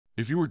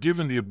If you were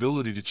given the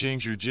ability to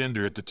change your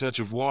gender at the touch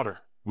of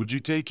water, would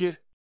you take it?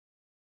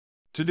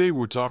 Today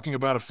we're talking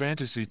about a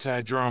fantasy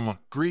Thai drama,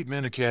 Great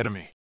Men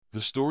Academy.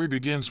 The story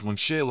begins when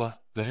Shayla,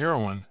 the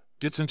heroine,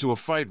 gets into a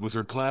fight with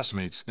her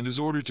classmates and is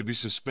ordered to be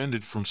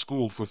suspended from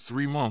school for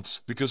 3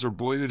 months because her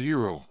boyhood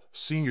hero,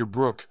 Senior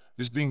Brooke,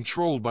 is being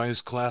trolled by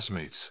his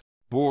classmates.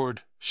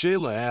 Bored,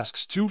 Shayla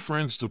asks 2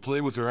 friends to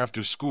play with her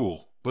after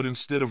school, but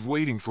instead of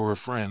waiting for her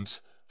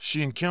friends,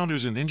 she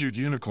encounters an injured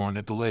unicorn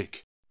at the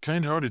lake.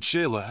 Kind-hearted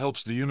Shayla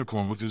helps the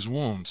unicorn with his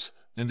wounds,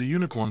 and the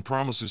unicorn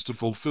promises to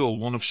fulfill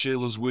one of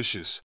Shayla's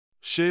wishes.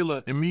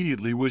 Shayla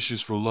immediately wishes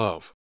for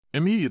love.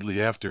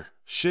 Immediately after,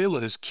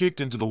 Shayla is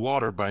kicked into the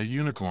water by a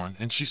unicorn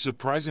and she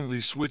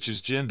surprisingly switches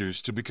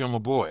genders to become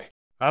a boy.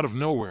 Out of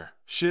nowhere,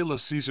 Shayla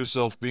sees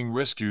herself being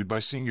rescued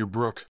by Senior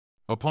Brooke.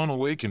 Upon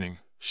awakening,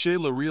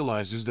 Shayla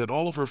realizes that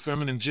all of her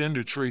feminine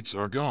gender traits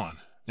are gone,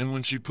 and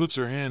when she puts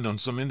her hand on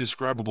some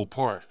indescribable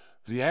part,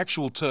 the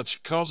actual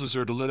touch causes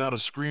her to let out a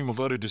scream of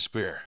utter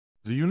despair.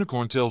 The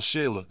unicorn tells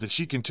Shayla that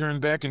she can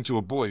turn back into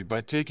a boy by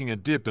taking a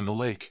dip in the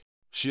lake.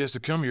 She has to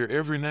come here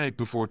every night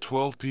before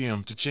 12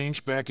 p.m. to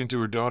change back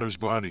into her daughter's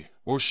body,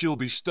 or she'll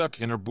be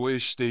stuck in her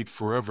boyish state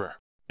forever.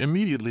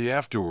 Immediately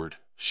afterward,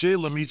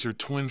 Shayla meets her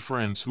twin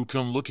friends who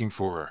come looking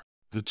for her.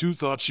 The 2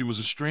 thought she was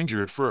a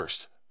stranger at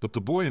first, but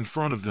the boy in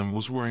front of them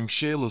was wearing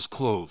Shayla's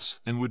clothes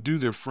and would do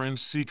their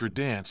friend's secret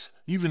dance,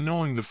 even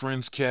knowing the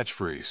friend's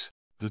catchphrase.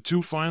 The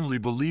 2 finally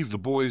believe the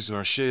boys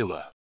are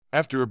Shayla.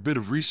 After a bit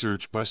of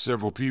research by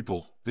several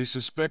people, they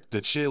suspect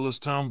that Shayla's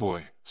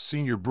tomboy,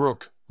 Senior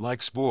Brooke,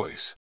 likes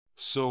boys.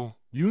 So,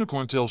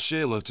 Unicorn tells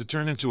Shayla to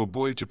turn into a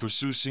boy to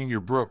pursue Senior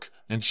Brooke,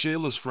 and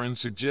Shayla's friend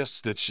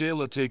suggests that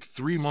Shayla take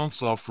 3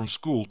 months off from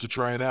school to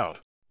try it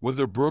out.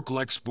 Whether Brooke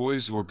likes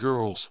boys or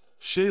girls,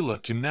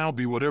 Shayla can now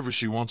be whatever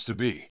she wants to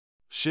be.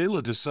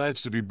 Shayla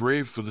decides to be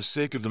brave for the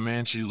sake of the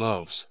man she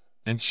loves,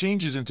 and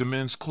changes into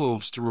men's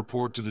clothes to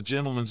report to the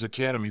Gentleman's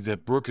Academy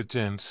that Brooke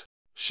attends.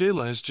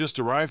 Shayla has just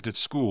arrived at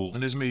school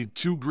and has made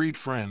 2 great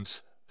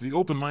friends, the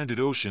open-minded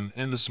Ocean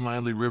and the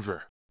Smiley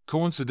River.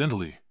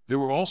 Coincidentally, they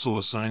were also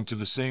assigned to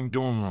the same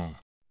dorm room.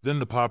 Then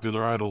the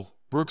popular idol,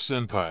 Brooke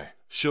Senpai,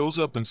 shows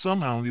up and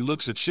somehow he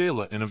looks at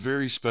Shayla in a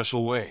very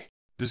special way.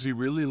 Does he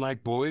really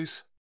like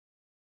boys?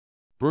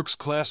 Brooke's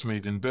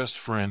classmate and best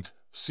friend,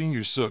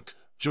 Senior Sook,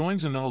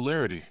 joins in the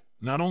hilarity,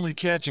 not only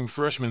catching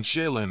freshman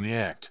Shayla in the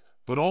act,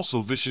 but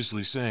also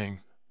viciously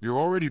saying, "You're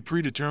already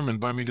predetermined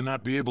by me to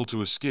not be able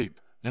to escape,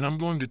 and I'm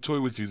going to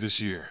toy with you this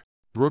year."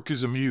 Brooke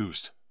is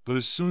amused, but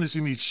as soon as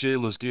he meets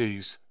Shayla's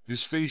gaze,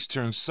 his face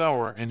turns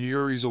sour and he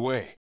hurries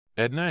away.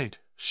 At night,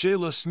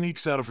 Shayla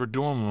sneaks out of her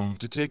dorm room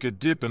to take a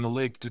dip in the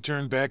lake to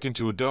turn back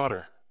into a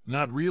daughter,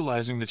 not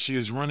realizing that she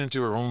has run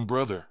into her own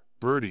brother,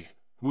 Birdie,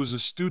 who is a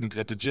student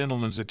at the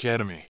Gentleman's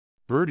Academy.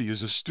 Birdie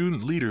is a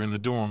student leader in the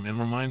dorm and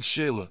reminds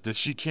Shayla that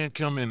she can't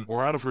come in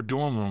or out of her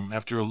dorm room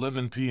after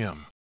 11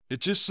 p.m. It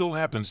just so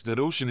happens that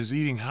Ocean is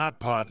eating hot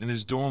pot in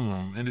his dorm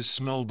room and is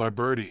smelled by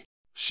Birdie.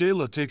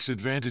 Shayla takes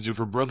advantage of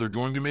her brother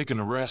going to make an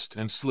arrest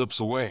and slips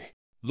away.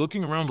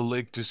 Looking around the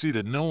lake to see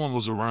that no one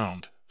was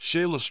around,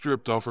 Shayla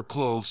stripped off her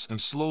clothes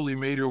and slowly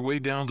made her way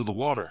down to the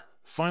water,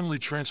 finally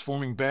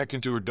transforming back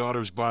into her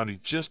daughter's body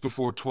just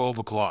before 12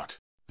 o'clock.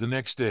 The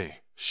next day,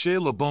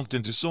 Shayla bumped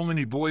into so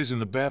many boys in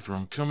the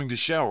bathroom coming to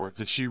shower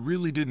that she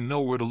really didn't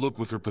know where to look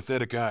with her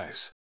pathetic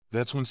eyes.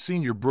 That's when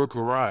Senior Brooke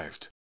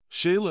arrived.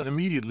 Shayla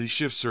immediately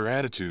shifts her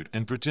attitude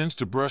and pretends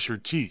to brush her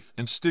teeth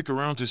and stick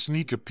around to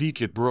sneak a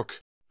peek at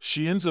Brooke.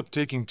 She ends up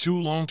taking too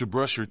long to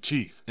brush her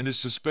teeth and is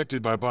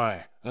suspected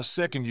by a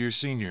second-year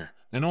senior,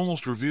 and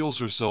almost reveals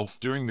herself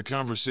during the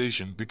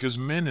conversation because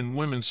men and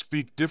women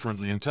speak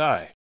differently in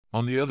Thai.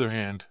 On the other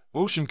hand,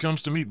 Ocean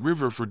comes to meet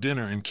River for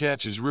dinner and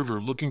catches River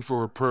looking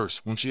for her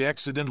purse when she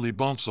accidentally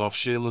bumps off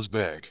Shayla's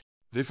bag.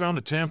 They found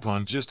a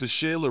tampon just as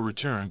Shayla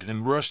returned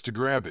and rushed to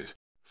grab it.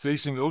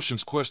 Facing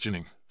Ocean's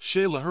questioning,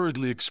 Shayla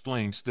hurriedly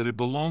explains that it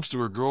belongs to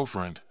her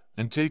girlfriend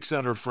and takes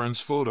out her friend's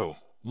photo,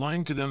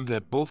 lying to them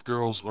that both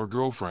girls are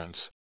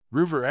girlfriends.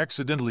 River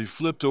accidentally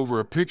flipped over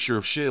a picture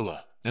of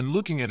Shayla, and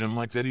looking at him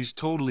like that he's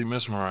totally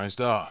mesmerized.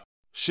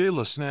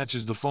 Shayla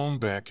snatches the phone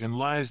back and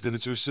lies that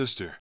it's her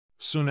sister.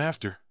 Soon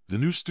after, the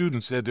new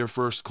students had their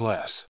first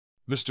class.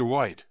 Mr.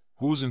 White,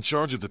 who was in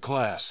charge of the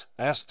class,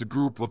 asked the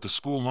group what the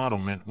school motto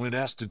meant when it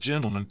asked a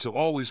gentleman to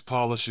always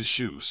polish his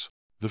shoes.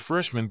 The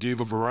freshmen gave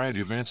a variety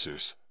of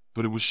answers,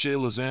 but it was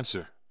Shayla's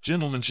answer,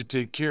 "Gentlemen should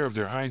take care of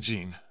their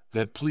hygiene,"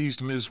 that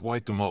pleased Ms.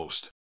 White the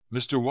most.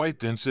 Mr. White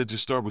then said to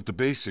start with the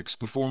basics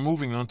before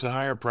moving on to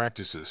higher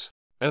practices.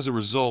 As a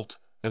result,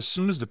 as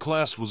soon as the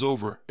class was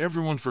over,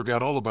 everyone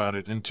forgot all about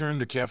it and turned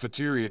the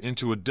cafeteria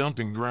into a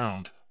dumping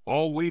ground,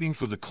 all waiting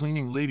for the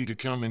cleaning lady to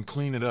come and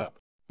clean it up.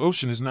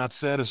 Ocean is not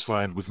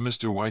satisfied with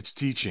Mr. White's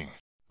teaching.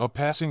 A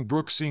passing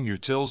Brooke Sr.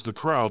 tells the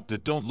crowd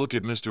that don't look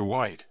at Mr.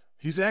 White.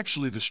 He's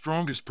actually the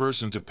strongest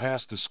person to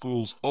pass the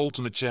school's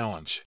ultimate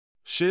challenge.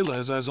 Shayla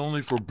has eyes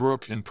only for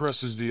Brooke and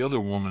presses the other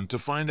woman to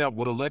find out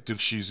what elective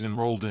she's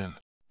enrolled in.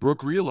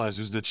 Brooke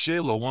realizes that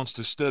Shayla wants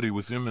to study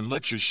with him and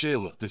lectures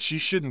Shayla that she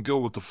shouldn't go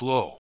with the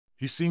flow.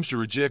 He seems to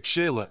reject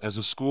Shayla as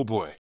a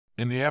schoolboy.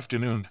 In the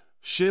afternoon,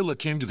 Shayla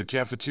came to the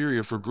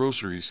cafeteria for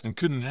groceries and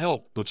couldn't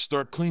help but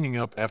start cleaning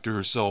up after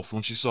herself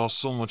when she saw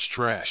so much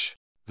trash.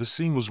 The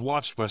scene was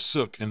watched by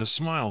Suk and a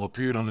smile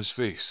appeared on his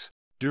face.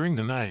 During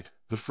the night,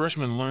 the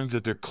freshmen learned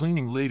that their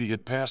cleaning lady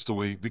had passed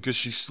away because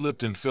she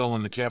slipped and fell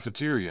in the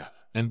cafeteria,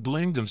 and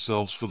blamed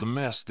themselves for the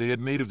mess they had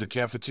made of the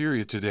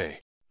cafeteria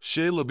today.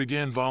 Shayla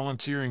began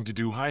volunteering to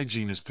do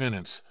hygiene as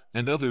penance,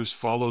 and others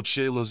followed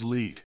Shayla's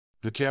lead.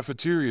 The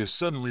cafeteria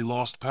suddenly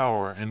lost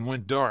power and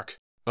went dark.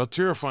 A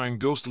terrifying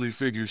ghostly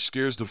figure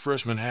scares the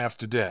freshmen half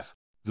to death.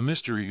 The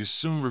mystery is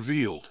soon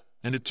revealed,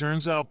 and it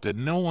turns out that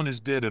no one is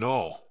dead at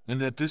all, and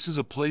that this is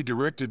a play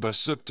directed by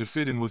Suk to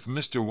fit in with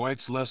Mr.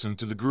 White's lesson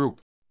to the group.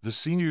 The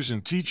seniors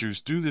and teachers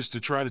do this to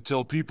try to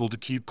tell people to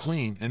keep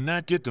clean and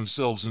not get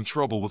themselves in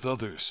trouble with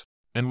others.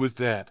 And with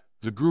that,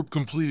 the group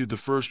completed the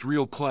first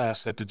real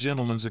class at the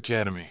Gentleman's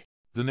Academy.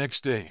 The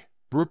next day,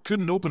 Brooke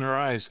couldn't open her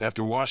eyes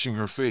after washing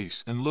her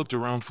face and looked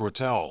around for a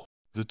towel.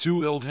 The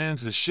two held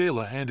hands as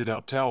Shayla handed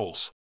out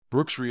towels.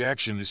 Brooke's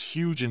reaction is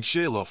huge and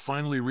Shayla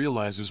finally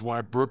realizes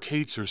why Brooke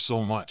hates her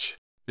so much.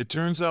 It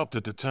turns out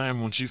that the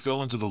time when she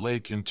fell into the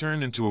lake and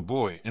turned into a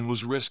boy and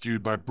was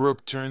rescued by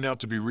Brooke turned out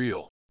to be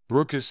real.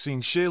 Brooke has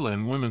seen Shayla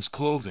in women's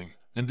clothing,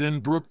 and then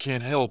Brooke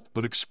can't help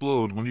but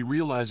explode when he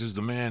realizes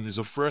the man is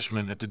a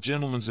freshman at the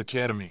Gentleman's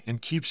Academy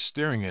and keeps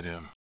staring at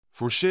him.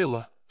 For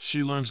Shayla,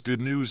 she learns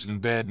good news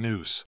and bad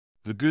news.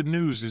 The good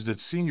news is that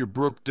Senior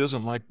Brooke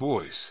doesn't like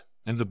boys,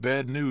 and the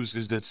bad news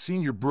is that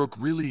Senior Brooke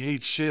really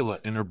hates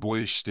Shayla in her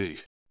boyish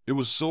state. It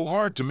was so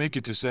hard to make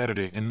it to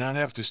Saturday and not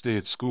have to stay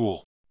at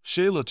school.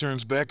 Shayla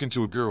turns back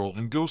into a girl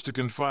and goes to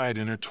confide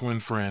in her twin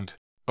friend.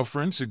 A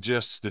friend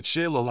suggests that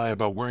Shayla lie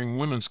about wearing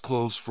women's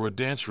clothes for a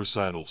dance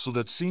recital so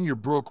that Senior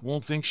Brooke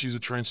won't think she's a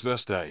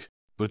transvestite.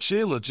 But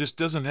Shayla just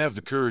doesn't have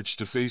the courage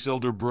to face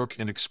Elder Brooke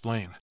and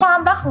explain. ความ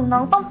รักของน้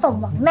องต้องสม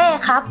หวังแน่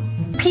ครับ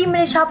พี่ไม่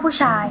ได้ชอบผู้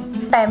ชาย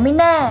แต่ไม่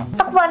แน่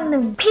สักวันห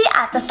นึ่งพี่อ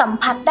าจจะสัม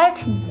ผัสได้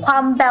ถึงควา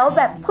มแบ๊วแ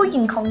บบผู้หญิ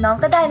งของน้อง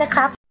ก็ได้นะค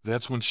รับ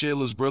That's when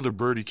Shayla's brother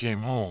Bertie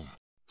came home.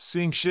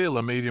 Seeing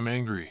Shayla made him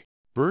angry.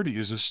 Bertie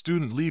is a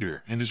student leader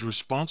and is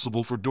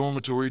responsible for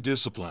dormitory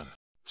discipline.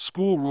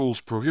 School rules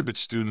prohibit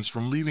students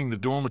from leaving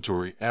the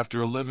dormitory after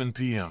 11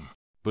 p.m.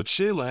 But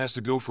Shayla has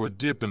to go for a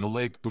dip in the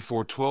lake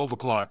before 12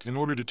 o'clock in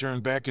order to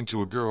turn back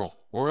into a girl,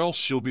 or else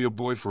she'll be a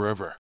boy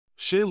forever.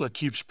 Shayla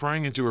keeps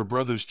prying into her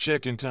brother's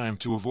check-in time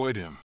to avoid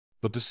him.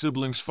 But the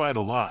siblings fight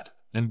a lot,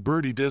 and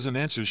Bertie doesn't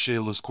answer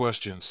Shayla's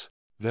questions.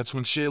 That's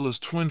when Shayla's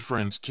twin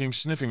friends came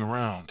sniffing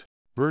around.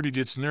 Bertie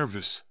gets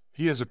nervous.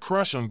 He has a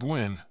crush on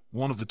Gwen,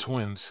 one of the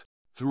twins.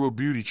 Through a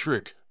beauty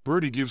trick,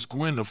 Bertie gives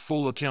Gwen a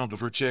full account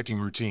of her checking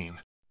routine.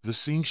 The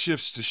scene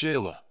shifts to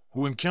Shayla,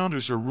 who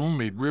encounters her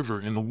roommate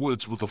River in the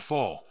woods with a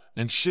fall,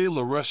 and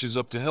Shayla rushes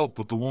up to help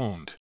with the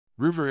wound.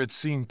 River had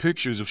seen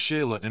pictures of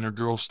Shayla in her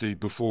girl state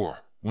before,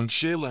 when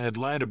Shayla had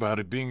lied about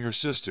it being her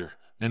sister,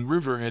 and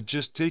River had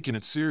just taken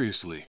it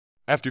seriously.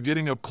 After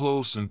getting up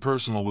close and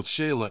personal with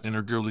Shayla in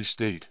her girly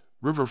state,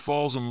 River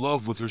falls in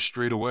love with her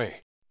straight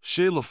away.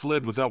 Shayla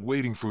fled without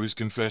waiting for his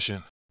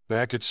confession.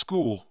 Back at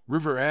school,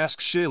 River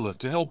asks Shayla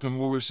to help him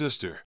woo her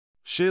sister.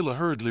 Shayla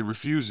hurriedly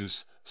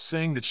refuses,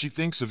 saying that she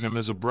thinks of him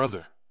as a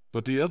brother,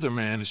 but the other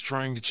man is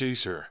trying to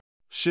chase her.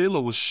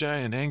 Shayla was shy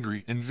and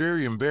angry and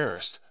very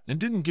embarrassed, and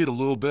didn't get a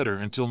little better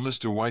until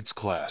Mr. White's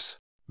class.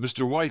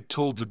 Mr. White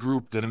told the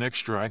group that an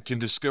extra eye can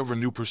discover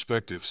new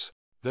perspectives.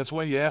 That's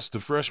why he asked the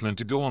freshmen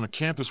to go on a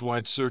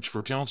campus-wide search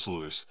for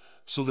counselors,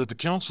 so that the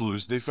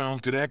counselors they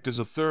found could act as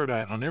a third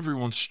eye on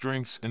everyone's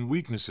strengths and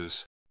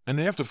weaknesses. And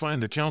they have to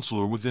find the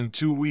counselor within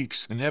 2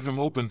 weeks and have him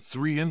open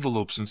 3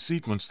 envelopes in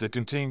sequence that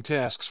contain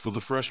tasks for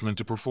the freshmen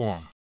to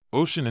perform.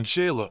 Ocean and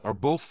Shayla are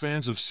both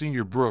fans of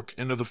Senior Brooke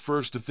and are the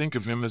first to think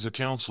of him as a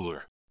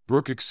counselor.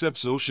 Brooke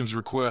accepts Ocean's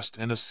request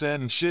and a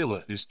saddened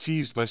Shayla is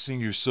teased by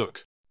Senior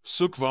Suk.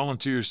 Suk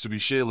volunteers to be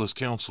Shayla's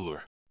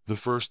counselor. The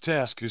first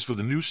task is for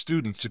the new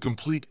student to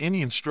complete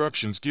any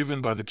instructions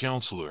given by the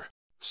counselor.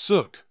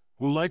 Suk,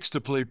 who likes to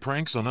play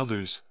pranks on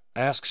others,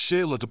 asks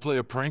Shayla to play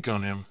a prank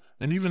on him,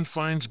 and even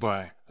finds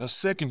Bai, a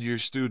second-year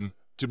student,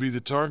 to be the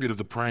target of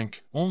the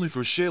prank, only for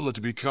Shayla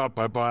to be caught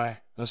by Bai,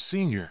 a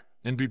senior,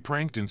 and be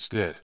pranked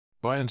instead.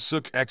 Bai and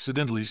Suk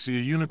accidentally see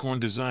a unicorn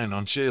design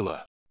on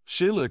Shayla.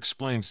 Shayla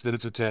explains that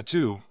it's a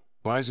tattoo.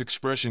 Bai's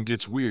expression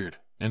gets weird,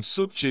 and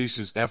Suk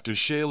chases after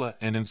Shayla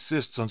and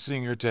insists on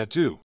seeing her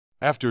tattoo.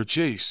 After a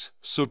chase,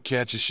 Suk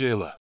catches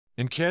Shayla.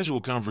 In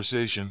casual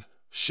conversation,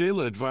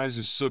 Shayla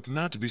advises Suk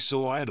not to be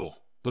so idle,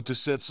 but to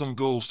set some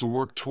goals to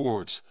work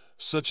towards,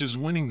 such as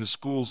winning the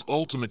school's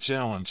ultimate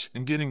challenge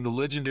and getting the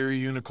legendary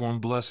unicorn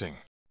blessing.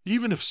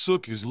 Even if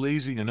Suk is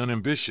lazy and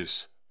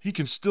unambitious, he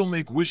can still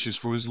make wishes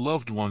for his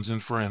loved ones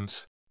and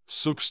friends.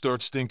 Suk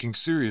starts thinking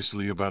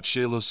seriously about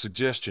Shayla's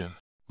suggestion.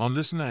 On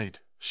this night,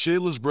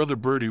 Shayla's brother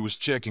Bertie was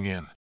checking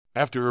in.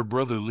 After her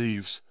brother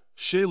leaves,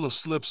 Shayla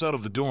slips out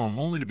of the dorm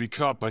only to be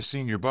caught by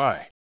Senior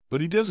Bai.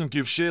 But he doesn't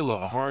give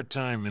Shayla a hard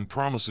time and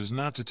promises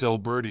not to tell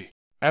Bertie.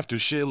 After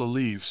Shayla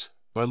leaves,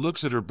 Bai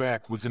looks at her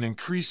back with an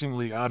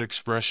increasingly odd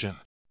expression.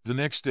 The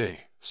next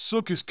day,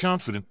 Sook is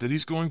confident that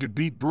he's going to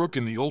beat Brook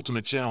in the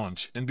ultimate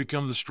challenge and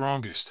become the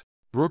strongest.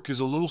 Brook is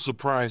a little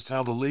surprised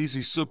how the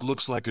lazy Sook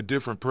looks like a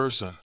different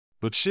person.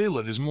 But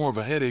Shayla is more of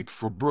a headache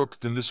for Brook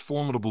than this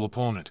formidable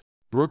opponent.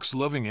 Brook's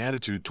loving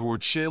attitude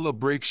toward Shayla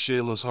breaks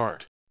Shayla's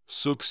heart.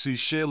 Sook sees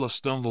Shayla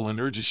stumble and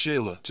urges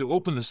Shayla to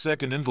open the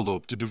second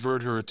envelope to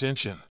divert her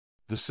attention.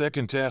 The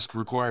second task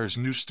requires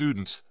new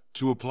students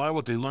to apply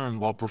what they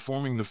learned while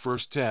performing the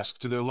first task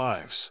to their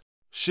lives.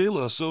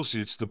 Shayla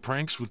associates the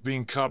pranks with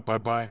being caught by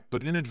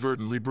but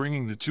inadvertently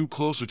bringing the two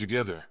closer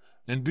together,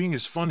 and being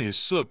as funny as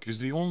Sook is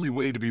the only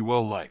way to be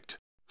well liked.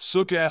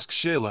 Sook asks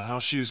Shayla how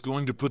she is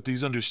going to put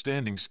these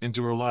understandings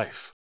into her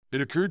life. It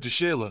occurred to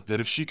Shayla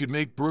that if she could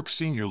make Brook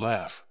Sr.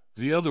 laugh,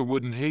 the other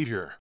wouldn't hate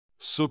her.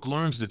 Sook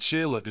learns that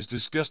Shayla is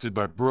disgusted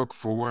by Brook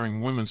for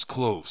wearing women's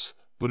clothes,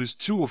 but is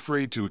too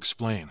afraid to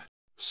explain.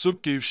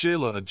 Sook gave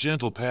Shayla a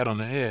gentle pat on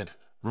the head,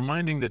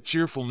 reminding that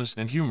cheerfulness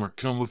and humor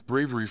come with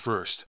bravery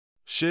first.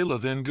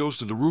 Shayla then goes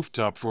to the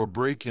rooftop for a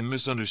break and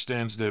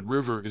misunderstands that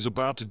River is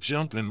about to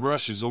jump and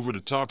rushes over to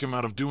talk him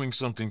out of doing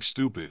something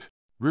stupid.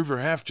 River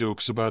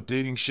half-jokes about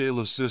dating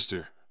Shayla's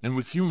sister, and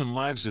with human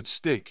lives at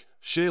stake,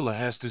 Shayla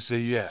has to say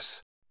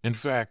yes. In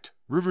fact,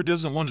 River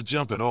doesn't want to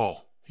jump at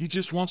all. He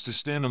just wants to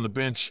stand on the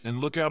bench and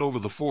look out over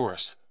the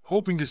forest,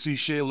 hoping to see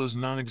Shayla's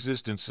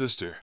non-existent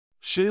sister.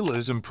 Shayla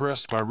is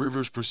impressed by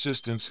River's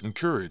persistence and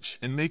courage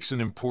and makes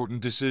an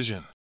important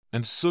decision.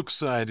 And Sook's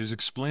side is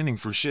explaining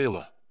for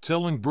Shayla,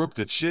 telling Brook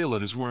that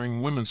Shayla is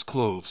wearing women's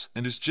clothes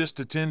and is just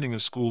attending a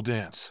school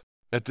dance.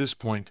 At this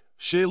point,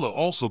 Shayla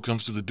also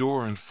comes to the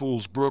door and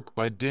fools Brook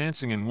by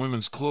dancing in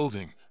women's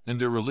clothing, and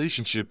their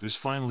relationship is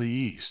finally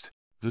eased.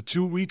 The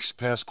 2 weeks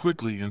pass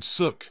quickly and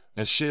Sook,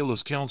 as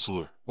Shayla's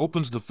counselor,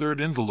 opens the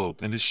third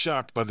envelope and is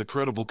shocked by the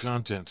credible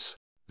contents.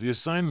 The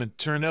assignment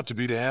turned out to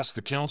be to ask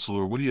the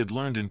counselor what he had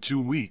learned in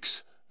 2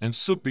 weeks, and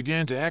Sook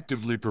began to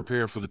actively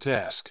prepare for the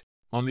task.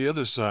 On the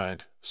other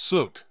side,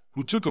 Sook,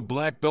 who took a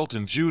black belt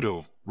in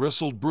judo,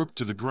 wrestled Brook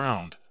to the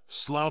ground,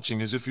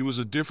 slouching as if he was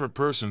a different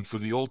person for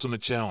the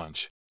ultimate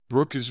challenge.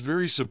 Brook is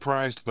very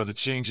surprised by the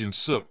change in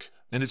Sook,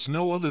 and it's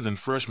no other than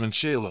freshman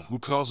Shayla who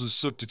causes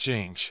Sook to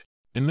change.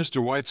 In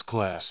Mr. White's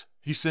class,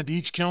 he sent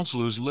each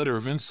counselor's letter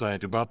of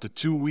insight about the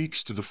 2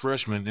 weeks to the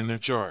freshmen in their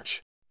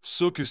charge.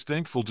 Sook is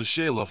thankful to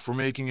Shayla for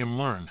making him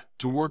learn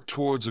to work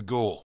towards a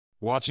goal.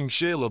 Watching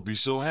Shayla be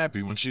so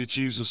happy when she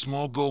achieves a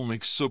small goal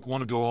makes Sook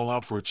want to go all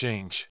out for a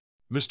change.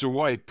 Mr.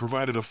 White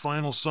provided a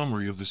final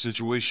summary of the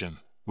situation,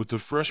 with the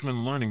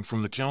freshmen learning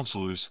from the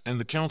counselors and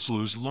the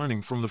counselors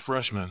learning from the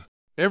freshmen.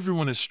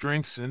 Everyone has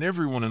strengths and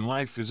everyone in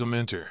life is a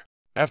mentor.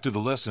 After the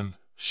lesson,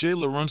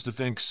 Shayla runs to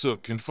thank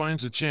Sook and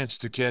finds a chance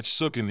to catch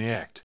Sook in the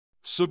act.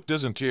 Sook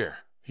doesn't care.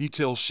 He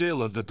tells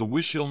Shayla that the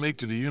wish he'll make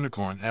to the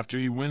unicorn after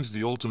he wins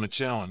the ultimate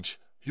challenge,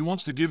 he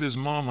wants to give his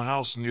mom a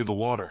house near the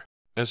water.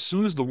 As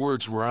soon as the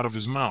words were out of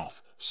his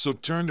mouth,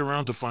 Sook turned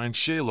around to find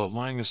Shayla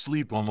lying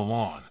asleep on the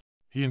lawn.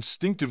 He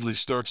instinctively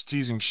starts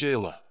teasing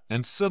Shayla,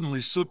 and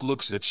suddenly Sook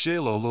looks at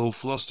Shayla a little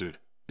flustered.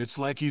 It's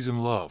like he's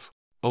in love.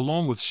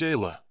 Along with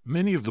Shayla,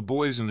 many of the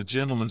boys in the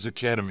Gentleman's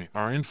Academy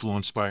are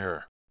influenced by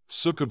her.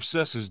 Sook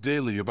obsesses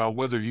daily about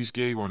whether he's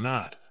gay or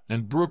not,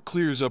 and Brook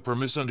clears up her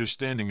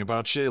misunderstanding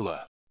about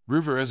Shayla.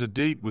 River has a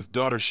date with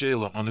daughter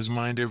Shayla on his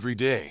mind every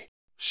day.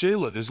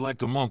 Shayla is like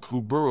the monk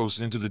who burrows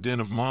into the den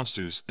of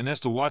monsters and has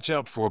to watch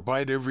out for a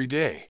bite every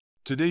day.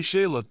 Today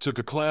Shayla took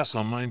a class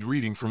on mind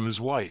reading from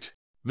Ms. White.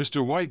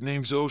 Mr. White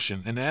names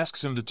Ocean and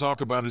asks him to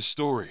talk about his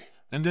story,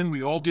 and then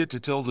we all get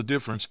to tell the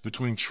difference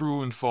between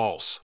true and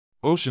false.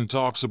 Ocean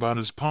talks about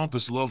his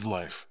pompous love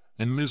life,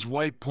 and Ms.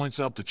 White points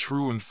out the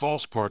true and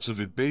false parts of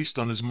it based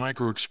on his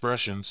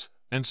micro-expressions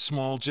and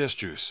small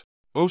gestures.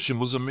 Ocean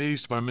was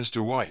amazed by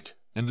Mr. White,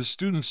 and the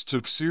students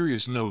took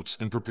serious notes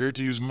and prepared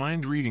to use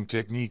mind-reading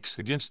techniques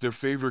against their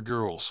favorite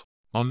girls.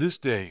 On this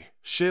day,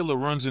 Shayla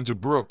runs into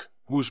Brook,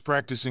 who is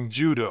practicing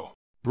judo.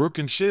 Brook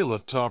and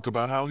Shayla talk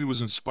about how he was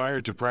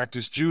inspired to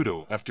practice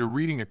judo after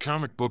reading a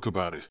comic book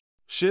about it.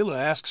 Shayla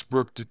asks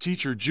Brook to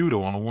teach her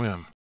judo on a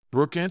whim.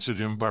 Brook answered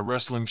him by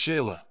wrestling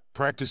Shayla.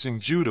 Practicing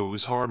judo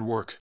is hard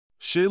work.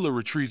 Shayla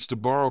retreats to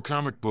borrow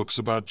comic books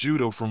about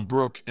judo from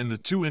Brook and the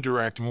two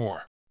interact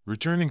more.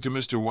 Returning to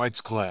Mr.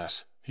 White's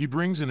class, he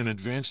brings in an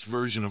advanced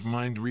version of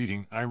mind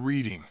reading, eye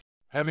reading.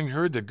 Having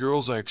heard that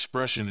girls' eye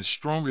expression is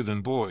stronger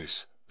than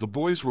boys, the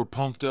boys were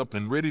pumped up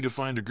and ready to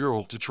find a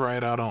girl to try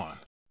it out on.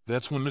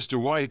 That's when Mr.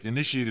 White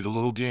initiated a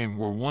little game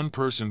where one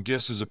person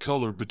guesses a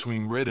color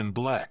between red and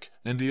black,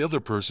 and the other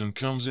person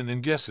comes in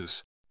and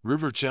guesses.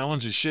 River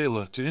challenges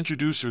Shayla to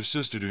introduce her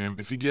sister to him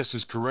if he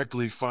guesses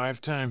correctly 5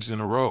 times in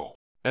a row.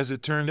 As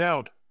it turned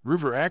out,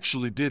 River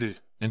actually did it,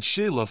 and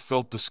Shayla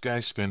felt the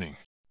sky spinning.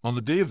 On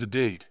the day of the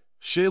date,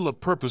 Shayla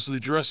purposely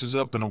dresses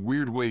up in a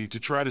weird way to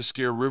try to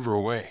scare River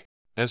away.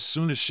 As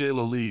soon as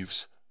Shayla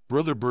leaves,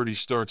 Brother Birdie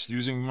starts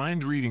using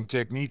mind-reading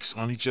techniques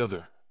on each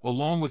other,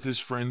 along with his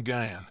friend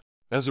Guyan.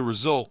 As a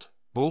result,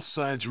 both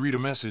sides read a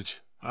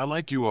message, "I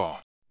like you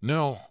all.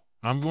 No,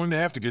 I'm going to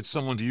have to get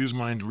someone to use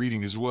mind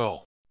reading as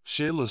well."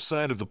 Shayla's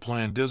side of the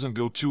plan doesn't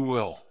go too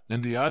well,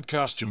 and the odd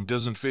costume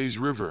doesn't faze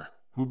River,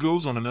 who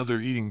goes on another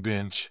eating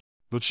binge.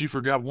 But she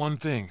forgot one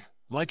thing: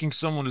 liking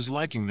someone is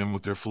liking them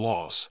with their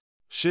flaws.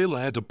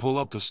 Shayla had to pull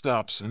up the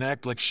stops and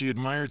act like she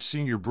admired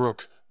Senior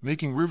Brooke,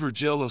 making River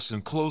jealous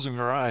and closing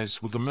her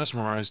eyes with a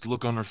mesmerized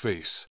look on her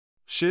face.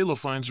 Shayla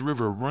finds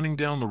River running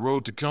down the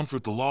road to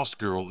comfort the lost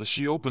girl as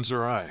she opens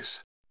her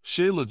eyes.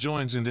 Shayla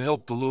joins in to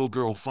help the little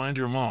girl find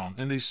her mom,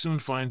 and they soon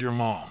find her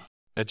mom.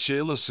 At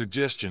Shayla's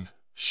suggestion,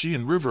 she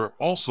and River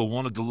also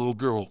wanted the little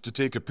girl to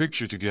take a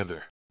picture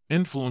together.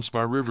 Influenced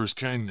by River's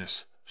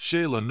kindness,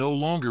 Shayla no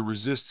longer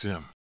resists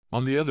him.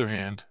 On the other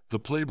hand, the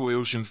playboy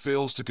Ocean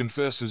fails to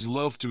confess his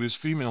love to his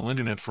female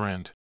internet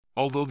friend.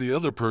 Although the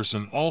other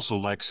person also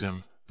likes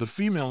him, the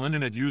female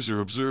internet user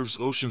observes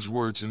Ocean's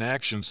words and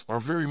actions are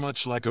very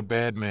much like a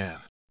bad man.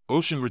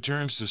 Ocean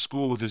returns to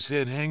school with his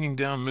head hanging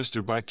down.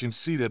 Mr. Bite can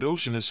see that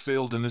Ocean has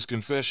failed in this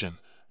confession,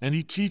 and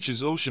he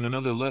teaches Ocean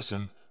another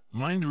lesson.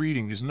 Mind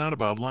reading is not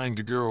about lying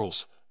to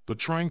girls, but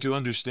trying to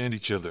understand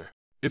each other.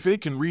 If A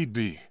can read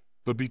B,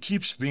 but B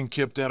keeps being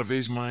kept out of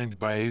A's mind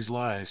by A's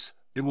lies,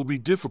 it will be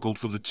difficult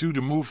for the two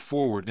to move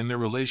forward in their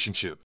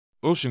relationship.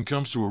 Ocean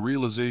comes to a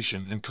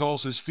realization and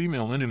calls his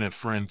female internet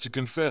friend to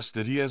confess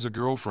that he has a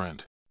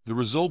girlfriend. The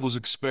result was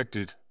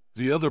expected.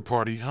 The other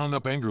party hung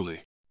up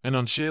angrily, and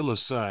on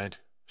Shayla's side,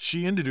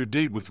 she ended her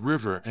date with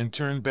River and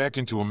turned back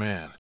into a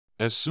man.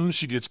 As soon as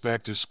she gets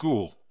back to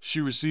school, she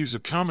receives a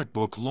comic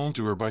book loaned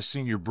to her by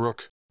Senior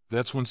Brooke.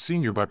 That's when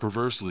Senior, by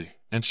perversely,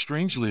 and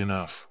strangely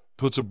enough,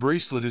 puts a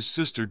bracelet his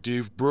sister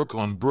gave Brooke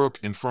on Brooke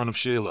in front of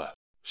Shayla.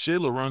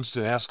 Shayla runs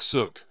to ask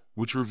Sook,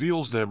 which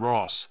reveals that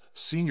Ross,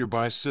 Senior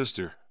Bai's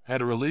sister,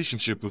 had a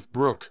relationship with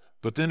Brooke,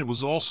 but then it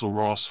was also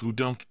Ross who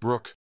dumped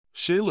Brooke.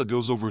 Shayla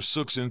goes over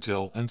Sook's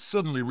intel and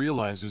suddenly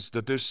realizes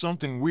that there's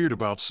something weird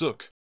about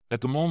Sook.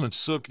 At the moment,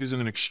 Sook is in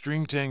an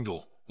extreme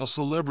tangle. A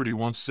celebrity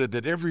once said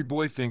that every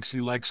boy thinks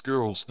he likes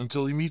girls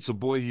until he meets a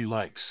boy he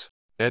likes.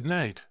 At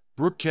night,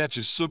 Brooke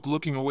catches Sook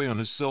looking away on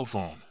his cell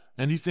phone,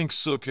 and he thinks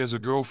Sook has a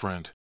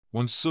girlfriend.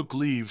 When Sook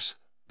leaves,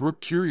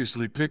 Brooke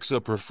curiously picks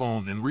up her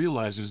phone and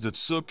realizes that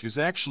Sook is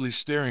actually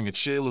staring at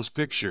Shayla's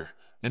picture,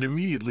 and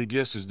immediately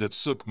guesses that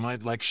Sook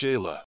might like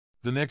Shayla.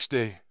 The next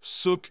day,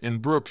 Sook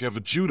and Brooke have a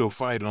judo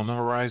fight on the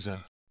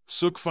horizon.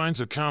 Sook finds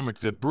a comic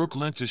that Brooke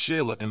lent to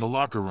Shayla in the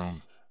locker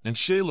room, and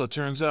Shayla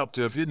turns out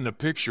to have hidden a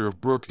picture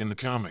of Brooke in the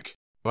comic.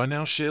 By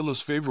now,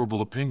 Shayla's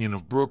favorable opinion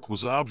of Brooke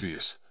was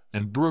obvious,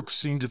 and Brooke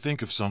seemed to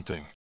think of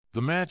something.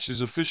 The match is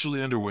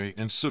officially underway,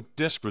 and Sook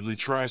desperately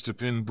tries to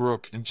pin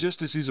Brooke, and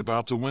just as he's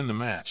about to win the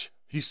match,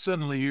 he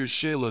suddenly hears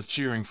Shayla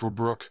cheering for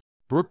Brooke.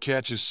 Brooke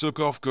catches Sook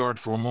off guard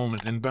for a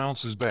moment and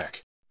bounces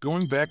back.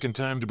 Going back in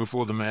time to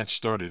before the match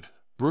started,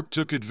 Brooke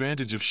took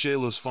advantage of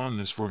Shayla's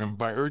fondness for him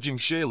by urging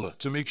Shayla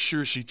to make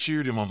sure she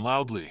cheered him on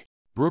loudly.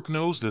 Brooke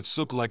knows that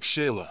Sook likes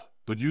Shayla,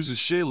 but uses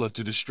Shayla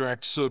to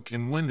distract Sook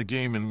and win the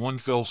game in one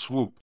fell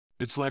swoop.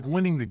 It's like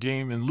winning the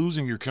game and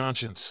losing your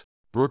conscience.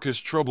 Brooke has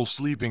trouble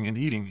sleeping and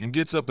eating and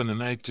gets up in the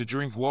night to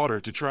drink water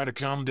to try to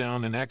calm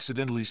down and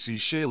accidentally sees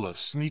Shayla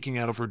sneaking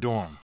out of her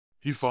dorm.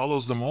 He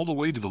follows them all the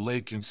way to the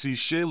lake and sees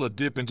Shayla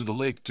dip into the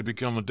lake to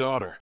become a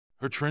daughter.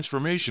 Her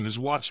transformation is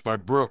watched by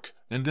Brooke,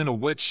 and then a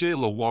wet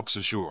Shayla walks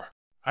ashore.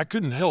 I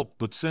couldn't help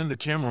but send the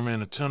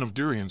cameraman a ton of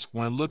durians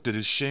when I looked at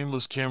his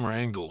shameless camera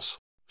angles.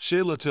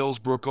 Shayla tells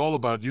Brooke all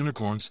about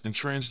unicorns and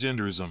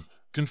transgenderism,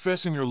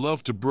 confessing her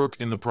love to Brooke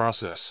in the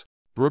process.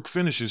 Brooke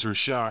finishes her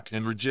shock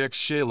and rejects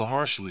Shayla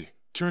harshly,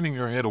 turning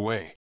her head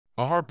away.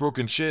 A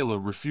heartbroken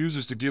Shayla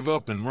refuses to give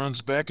up and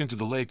runs back into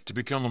the lake to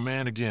become a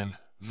man again,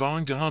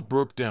 vowing to hunt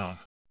Brooke down.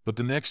 But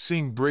the next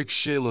scene breaks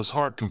Shayla's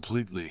heart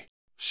completely.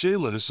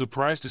 Shayla is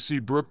surprised to see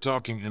Brooke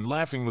talking and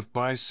laughing with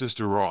Bai's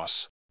sister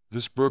Ross.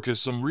 This Brooke has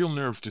some real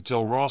nerve to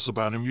tell Ross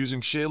about him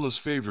using Shayla's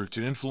favor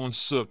to influence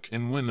Sook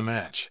and win the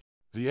match.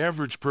 The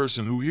average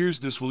person who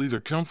hears this will either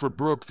comfort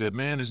Brooke that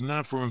man is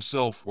not for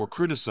himself or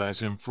criticize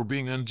him for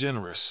being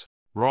ungenerous.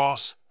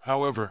 Ross,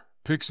 however,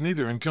 picks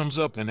neither and comes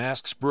up and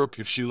asks Brooke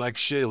if she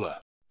likes Shayla.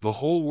 The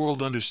whole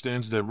world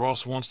understands that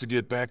Ross wants to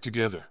get back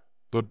together,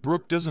 but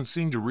Brooke doesn't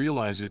seem to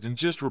realize it and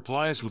just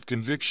replies with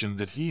conviction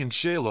that he and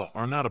Shayla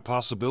are not a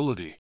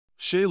possibility.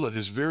 Shayla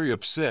is very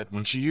upset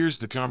when she hears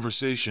the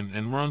conversation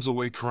and runs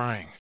away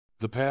crying.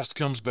 The past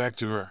comes back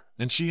to her,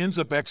 and she ends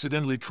up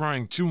accidentally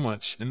crying too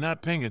much and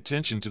not paying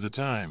attention to the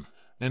time.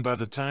 And by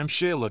the time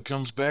Shayla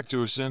comes back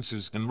to her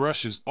senses and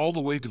rushes all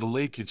the way to the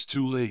lake, it's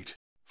too late.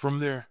 From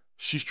there,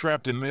 she's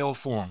trapped in male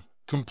form,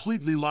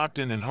 completely locked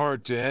in and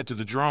hard to add to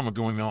the drama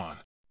going on.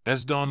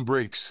 As dawn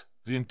breaks,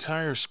 the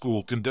entire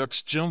school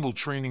conducts jungle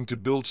training to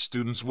build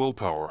students'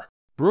 willpower.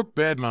 Brooke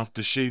badmouthed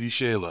to shady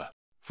Shayla.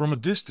 From a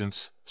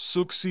distance,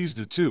 Sook sees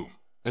the two,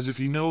 as if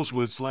he knows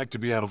what it's like to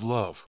be out of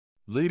love.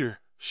 Later,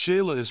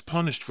 Shayla is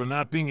punished for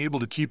not being able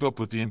to keep up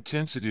with the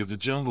intensity of the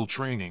jungle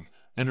training,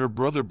 and her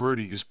brother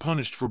Birdie is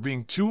punished for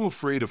being too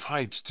afraid of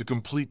heights to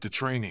complete the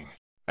training.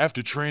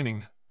 After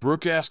training,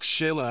 Brooke asks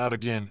Shayla out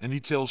again, and he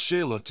tells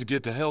Shayla to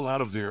get the hell out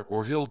of there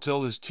or he'll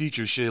tell his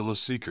teacher Shayla's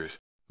secret.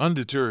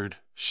 Undeterred,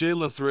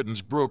 Shayla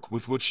threatens Brooke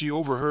with what she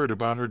overheard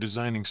about her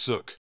designing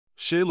Sook.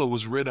 Shayla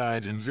was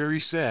red-eyed and very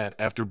sad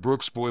after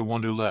Brooke's boy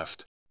wonder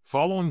left.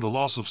 Following the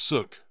loss of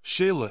Suk,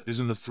 Shayla is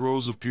in the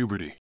throes of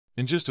puberty.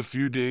 In just a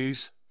few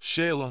days,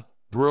 Shayla,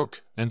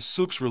 Brooke, and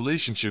Suk's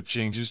relationship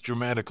changes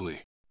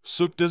dramatically.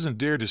 Suk doesn't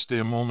dare to stay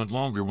a moment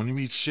longer when he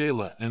meets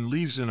Shayla and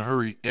leaves in a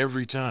hurry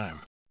every time.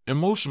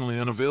 Emotionally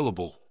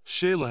unavailable,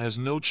 Shayla has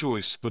no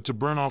choice but to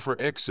burn off her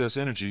excess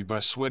energy by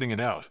sweating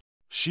it out.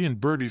 She and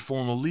Birdie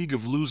form a league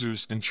of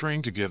losers and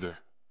train together,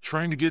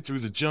 trying to get through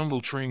the jungle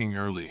training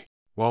early.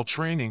 While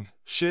training,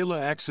 Shayla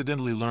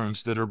accidentally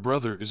learns that her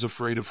brother is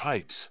afraid of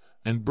heights,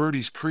 and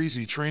Birdie's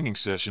crazy training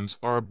sessions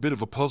are a bit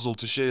of a puzzle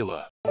to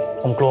Shayla.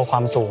 ผมกลัวคว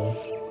ามสูง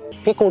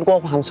พี่กูดกลัว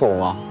ความสูง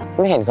เหรอ ไ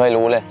ม่เห็นเคย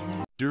รู้เลย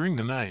During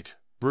the night,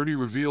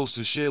 Birdie reveals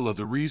to Shayla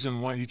the reason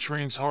why he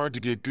trains hard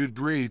to get good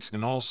grades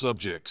in all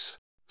subjects.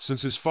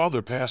 Since his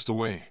father passed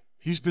away,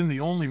 he's been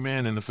the only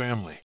man in the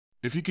family.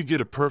 If he could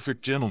get a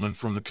perfect gentleman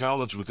from the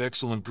college with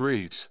excellent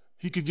grades,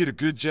 he could get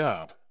a good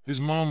job, his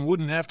mom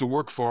wouldn't have to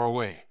work far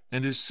away,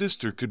 and his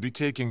sister could be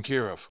taken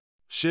care of.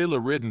 Shayla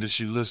reddened as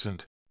she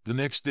listened. The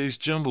next day's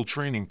jumble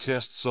training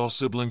test saw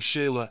siblings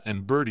Shayla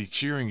and Birdie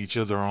cheering each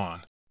other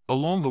on.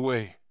 Along the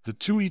way, the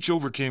two each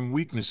overcame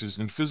weaknesses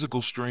in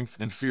physical strength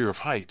and fear of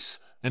heights,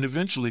 and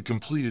eventually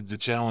completed the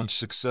challenge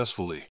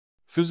successfully.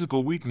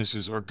 Physical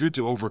weaknesses are good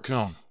to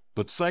overcome,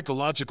 but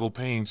psychological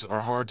pains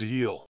are hard to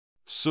heal.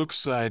 Suk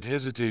sighed,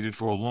 hesitated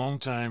for a long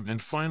time, and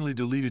finally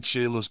deleted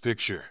Shayla's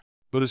picture.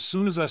 But as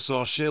soon as I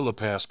saw Shayla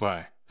pass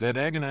by, that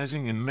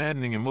agonizing and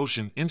maddening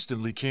emotion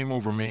instantly came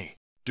over me.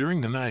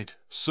 During the night,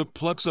 Suk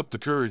plucks up the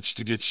courage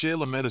to get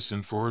Shayla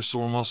medicine for her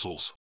sore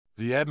muscles.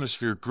 The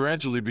atmosphere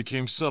gradually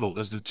became subtle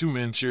as the two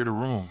men shared a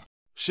room.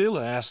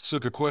 Shayla asked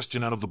Suk a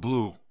question out of the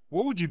blue.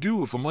 What would you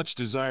do if a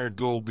much-desired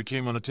goal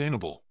became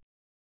unattainable?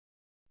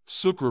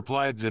 Suk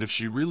replied that if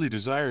she really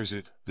desires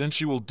it, then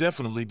she will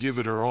definitely give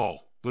it her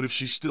all, but if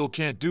she still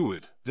can't do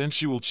it, then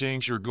she will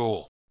change her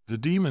goal. The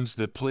demons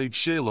that plagued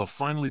Shayla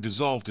finally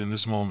dissolved in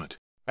this moment.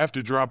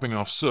 After dropping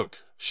off Suk,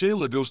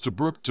 Shayla goes to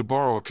Brooke to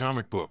borrow a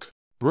comic book.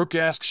 Brooke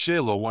asks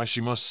Shayla why she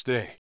must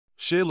stay.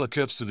 Shayla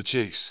cuts to the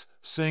chase,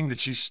 saying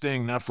that she's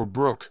staying not for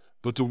Brooke,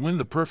 but to win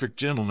the perfect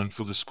gentleman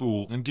for the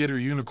school and get her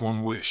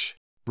unicorn wish.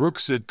 Brooke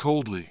said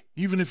coldly,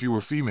 even if you were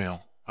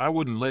female, I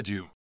wouldn't let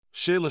you.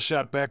 Shayla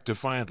shot back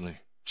defiantly,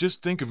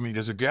 just think of me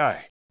as a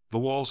guy. The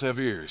walls have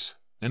ears,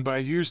 and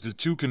by hears the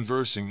two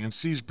conversing and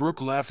sees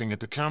Brooke laughing at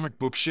the comic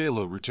book.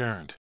 Shayla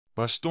returned.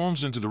 By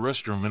storms into the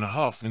restroom in a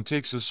huff and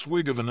takes a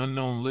swig of an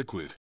unknown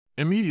liquid.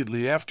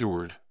 Immediately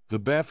afterward, the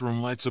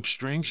bathroom lights up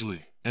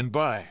strangely, and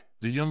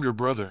the younger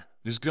brother,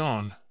 is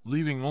gone,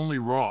 leaving only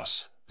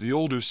Ross, the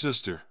older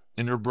sister,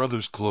 in her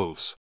brother's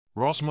clothes.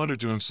 Ross muttered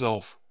to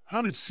himself,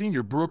 how did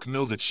Senior Brooke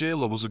know that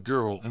Shayla was a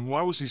girl, and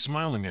why was he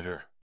smiling at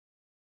her?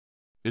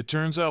 It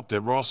turns out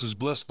that Ross is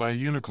blessed by a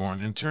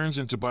unicorn and turns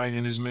into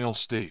in his male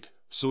state,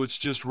 so it's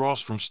just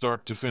Ross from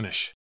start to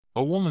finish.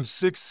 A woman's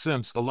sixth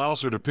sense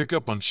allows her to pick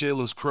up on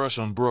Shayla's crush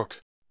on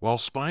Brooke. While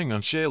spying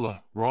on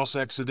Shayla, Ross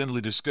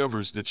accidentally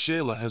discovers that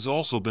Shayla has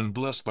also been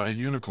blessed by a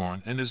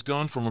unicorn and has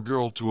gone from a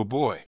girl to a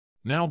boy.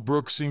 Now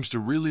Brooke seems to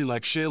really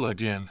like Shayla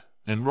again,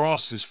 and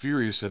Ross is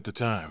furious at the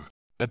time.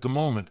 At the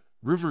moment,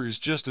 River is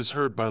just as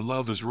hurt by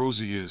love as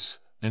Rosie is,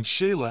 and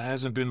Shayla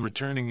hasn't been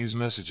returning his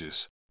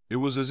messages. It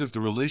was as if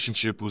the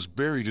relationship was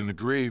buried in the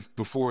grave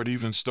before it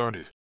even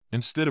started.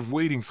 Instead of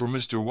waiting for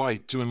Mr.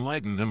 White to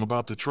enlighten them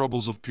about the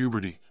troubles of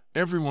puberty,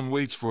 everyone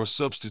waits for a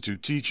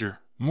substitute teacher,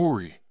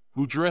 Mori,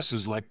 who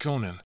dresses like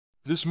Conan.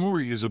 This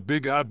Mori is a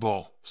big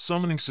oddball,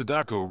 summoning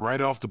Sadako right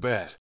off the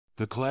bat.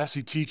 The class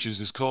he teaches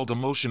is called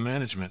Emotion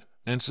Management,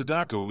 and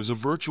Sadako is a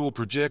virtual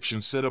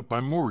projection set up by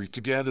Mori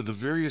to gather the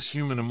various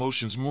human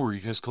emotions Mori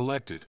has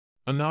collected.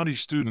 A naughty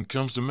student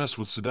comes to mess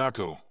with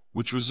Sadako,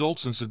 which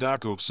results in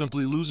Sadako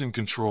simply losing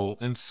control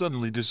and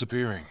suddenly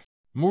disappearing.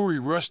 Mori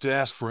rushed to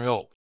ask for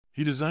help.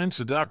 He designed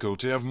Sadako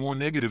to have more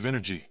negative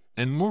energy,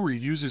 and Mori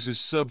uses his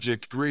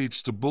subject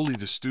grades to bully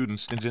the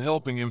students into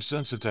helping him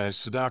sensitize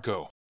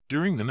Sadako.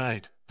 During the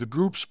night, the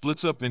group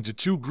splits up into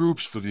two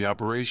groups for the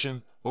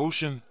operation,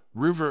 Ocean,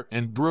 River,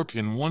 and Brooke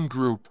in one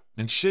group,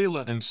 and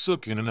Shayla and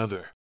Suk in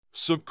another.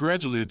 Suk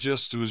gradually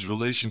adjusts to his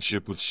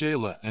relationship with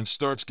Shayla and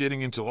starts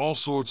getting into all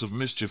sorts of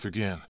mischief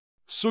again.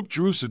 Suk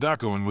drew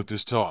Sadako in with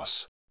this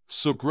toss.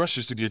 Suk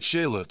rushes to get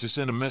Shayla to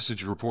send a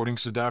message reporting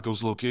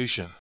Sadako's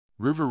location.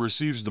 River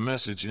receives the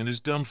message and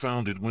is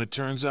dumbfounded when it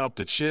turns out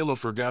that Shayla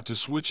forgot to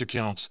switch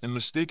accounts and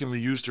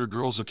mistakenly used her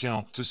girl's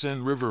account to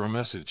send River a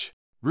message.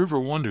 River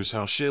wonders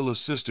how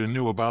Shayla's sister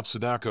knew about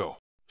Sadako.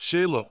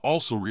 Shayla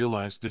also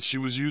realized that she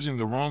was using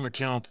the wrong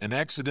account and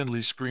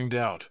accidentally screamed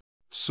out.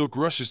 Suk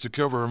rushes to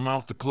cover her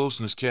mouth. The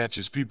closeness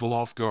catches people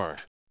off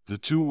guard. The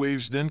two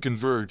waves then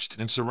converged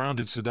and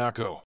surrounded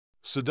Sadako.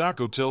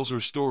 Sadako tells her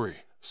story,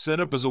 set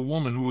up as a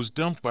woman who was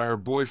dumped by her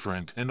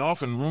boyfriend and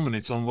often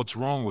ruminates on what's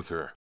wrong with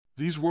her.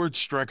 These words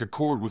strike a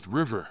chord with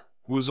River,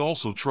 who is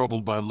also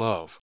troubled by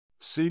love.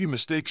 Sadie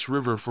mistakes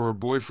River for her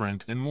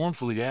boyfriend and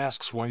mournfully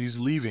asks why he's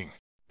leaving.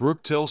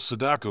 Brooke tells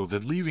Sadako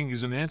that leaving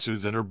is an answer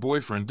that her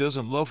boyfriend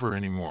doesn't love her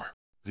anymore.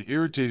 The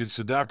irritated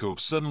Sadako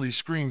suddenly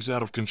screams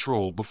out of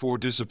control before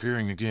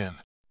disappearing again.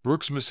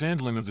 Brooke's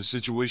mishandling of the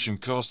situation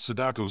caused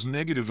Sadako's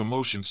negative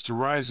emotions to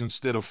rise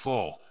instead of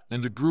fall,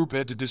 and the group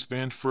had to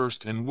disband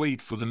first and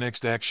wait for the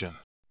next action.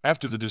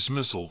 After the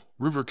dismissal,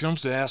 River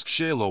comes to ask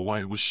Shayla why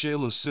it was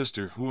Shayla's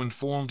sister who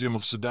informed him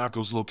of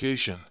Sadako's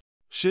location.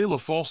 Shayla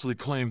falsely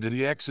claimed that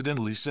he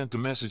accidentally sent the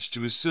message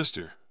to his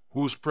sister,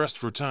 who was pressed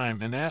for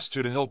time and asked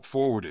her to help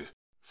forward it.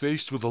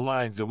 Faced with a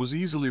lie that was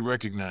easily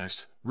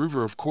recognized,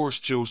 River of course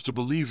chose to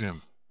believe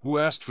him, who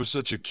asked for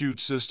such a cute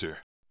sister.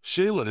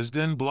 Shayla is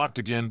then blocked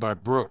again by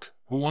Brooke,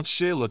 who wants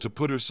Shayla to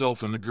put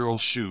herself in the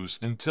girl's shoes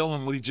and tell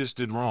him what he just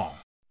did wrong.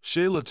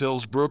 Shayla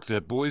tells Brooke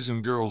that boys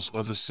and girls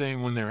are the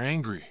same when they're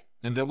angry,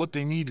 and that what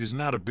they need is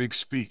not a big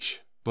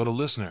speech, but a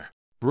listener.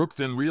 Brooke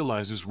then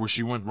realizes where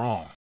she went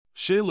wrong.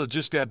 Shayla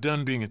just got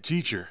done being a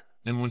teacher,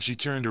 and when she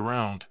turned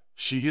around,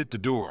 she hit the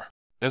door.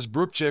 As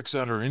Brooke checks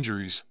out her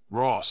injuries,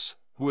 Ross,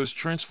 who has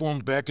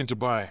transformed back into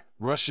Bai,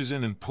 rushes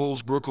in and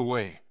pulls Brooke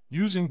away,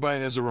 using Bai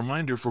as a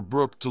reminder for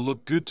Brooke to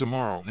look good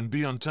tomorrow and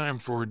be on time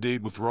for her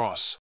date with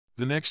Ross.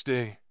 The next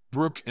day,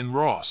 Brooke and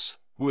Ross,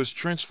 who has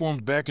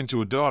transformed back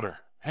into a daughter,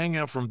 hang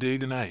out from day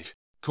to night.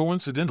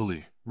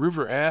 Coincidentally,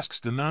 River asks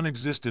the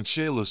non-existent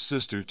Shayla's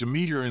sister to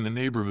meet her in the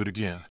neighborhood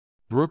again.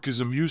 Brooke is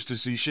amused to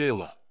see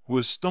Shayla, who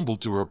has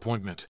stumbled to her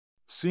appointment.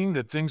 Seeing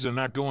that things are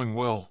not going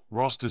well,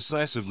 Ross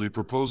decisively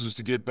proposes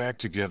to get back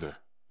together,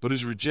 but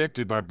is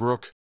rejected by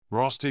Brooke.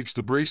 Ross takes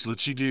the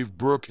bracelet she gave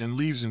Brooke and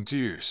leaves in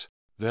tears.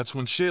 That's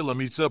when Shayla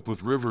meets up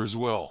with River as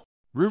well.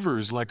 River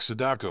is like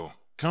Sadako,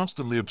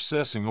 constantly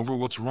obsessing over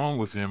what's wrong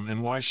with him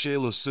and why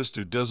Shayla's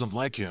sister doesn't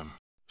like him.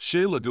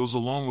 Shayla goes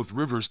along with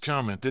River's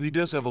comment that he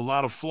does have a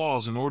lot of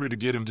flaws in order to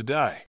get him to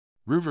die.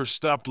 River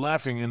stopped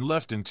laughing and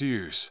left in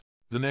tears.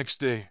 The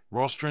next day,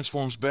 Ross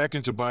transforms back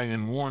into Bai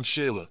and warns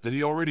Shayla that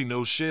he already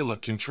knows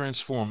Shayla can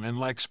transform and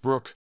likes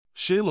Brooke.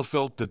 Shayla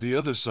felt that the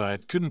other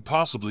side couldn't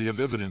possibly have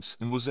evidence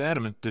and was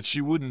adamant that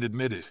she wouldn't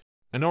admit it.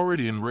 And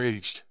already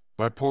enraged,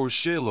 Bai pours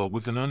Shayla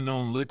with an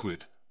unknown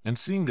liquid, and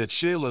seeing that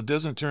Shayla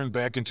doesn't turn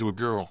back into a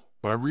girl,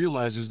 Bai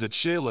realizes that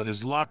Shayla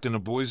is locked in a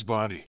boy's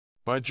body.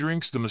 Bai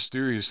drinks the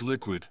mysterious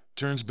liquid,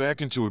 turns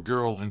back into a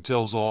girl and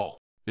tells all.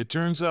 It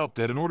turns out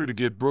that in order to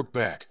get Brooke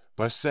back,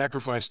 Bai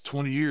sacrificed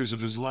 20 years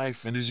of his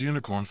life and his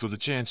unicorn for the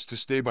chance to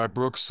stay by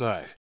Brooke's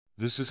side.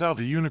 This is how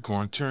the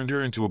unicorn turned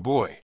her into a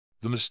boy.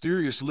 The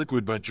mysterious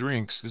liquid Bai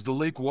drinks is the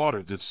lake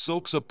water that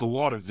soaks up the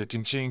water that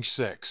can change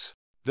sex.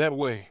 That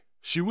way,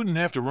 she wouldn't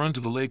have to run to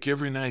the lake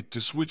every night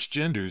to switch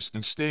genders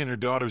and stay in her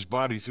daughter's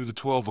body through the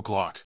 12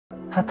 o'clock.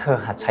 ถ้าเธอ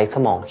หัดใช้ส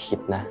มองคิด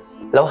นะ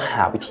แล้วห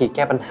าวิธีแ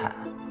ก้ปัญหา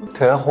เธ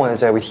อก็คงจะ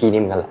เจอวิธีนี้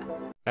เหมือนกันแหละ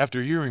After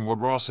hearing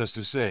what Ross has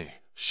to say,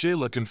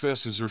 Shayla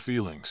confesses her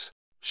feelings.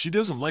 She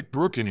doesn't like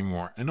Brooke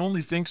anymore and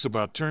only thinks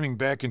about turning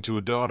back into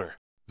a daughter.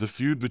 The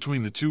feud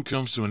between the two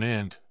comes to an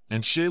end,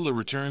 and Shayla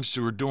returns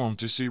to her dorm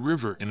to see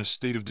River in a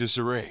state of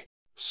disarray.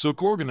 Sook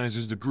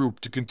organizes the group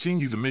to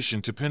continue the mission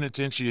to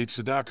penitentiate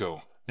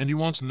Sadako, and he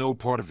wants no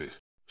part of it.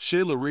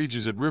 Shayla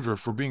rages at River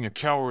for being a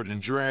coward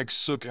and drags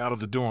Sook out of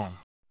the dorm.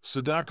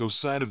 Sadako's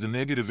side of the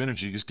negative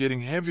energy is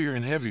getting heavier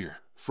and heavier,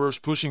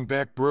 first pushing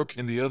back Brooke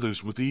and the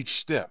others with each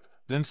step,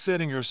 then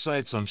setting her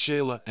sights on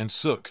Shayla and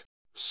Sook.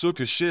 Sook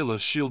has Shayla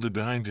shielded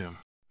behind him.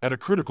 At a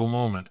critical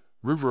moment,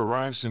 River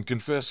arrives and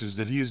confesses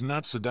that he is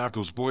not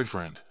Sadako's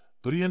boyfriend,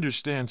 but he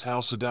understands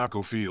how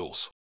Sadako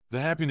feels.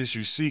 The happiness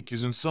you seek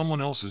is in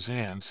someone else's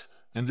hands,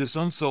 and this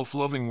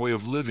unself-loving way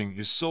of living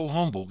is so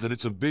humble that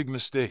it's a big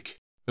mistake.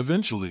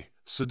 Eventually,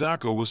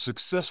 Sadako was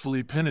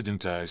successfully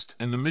penitentized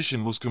and the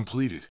mission was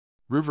completed.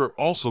 River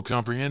also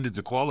comprehended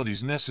the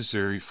qualities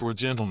necessary for a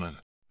gentleman.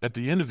 At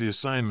the end of the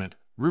assignment,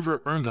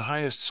 River earned the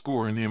highest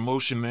score in the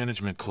emotion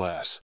management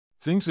class.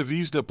 Things have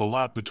eased up a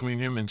lot between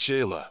him and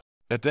Shayla.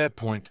 At that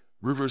point,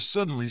 River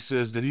suddenly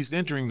says that he's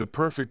entering the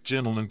perfect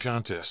gentleman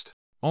contest.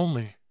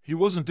 Only, he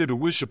wasn't there to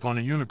wish upon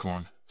a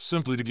unicorn,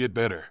 simply to get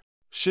better.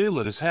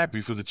 Shayla is happy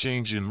for the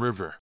change in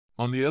River.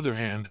 On the other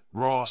hand,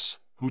 Ross,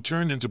 who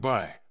turned into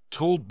Bai,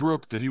 told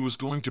Brooke that he was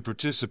going to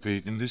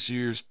participate in this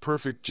year's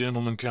perfect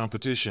gentleman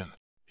competition.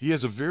 He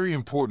has a very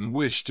important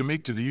wish to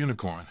make to the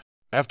unicorn.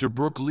 After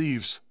Brooke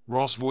leaves,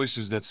 Ross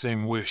voices that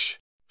same wish.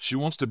 She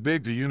wants to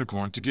beg the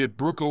unicorn to get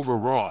Brooke over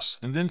Ross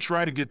and then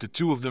try to get the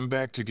two of them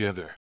back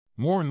together.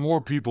 More and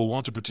more people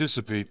want to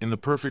participate in the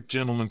perfect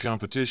gentleman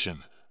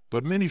competition,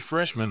 but many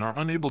freshmen are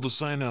unable to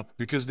sign up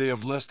because they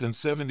have less than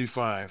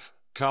 75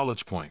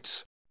 college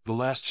points. The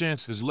last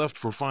chance is left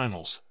for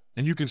finals,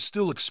 and you can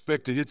still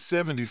expect to hit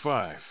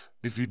 75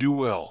 if you do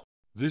well.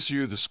 This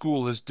year the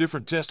school has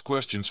different test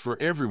questions for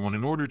everyone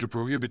in order to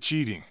prohibit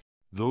cheating.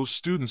 Those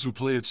students who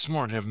play it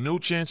smart have no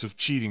chance of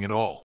cheating at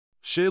all.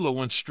 Shayla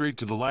went straight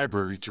to the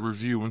library to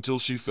review until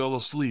she fell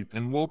asleep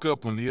and woke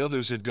up when the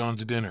others had gone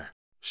to dinner.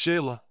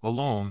 Shayla,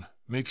 alone,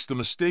 makes the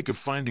mistake of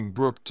finding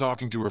Brooke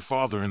talking to her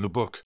father in the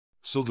book.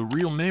 So the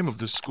real name of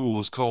this school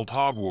is called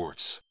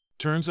Hogwarts.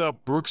 Turns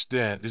out Brooke's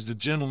dad is the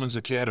Gentleman's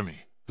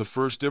Academy, the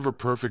first ever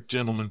Perfect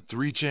Gentleman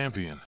 3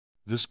 champion.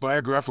 This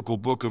biographical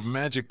book of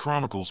magic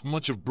chronicles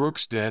much of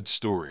Brooke's dad's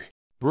story.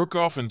 Brooke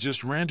often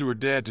just ran to her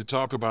dad to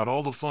talk about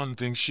all the fun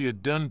things she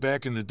had done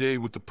back in the day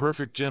with the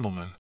Perfect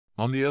Gentleman.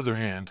 On the other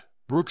hand,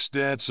 Brooke's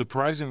dad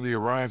surprisingly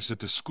arrives at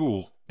the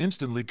school,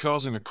 instantly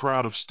causing a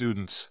crowd of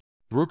students.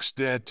 Brooke's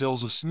dad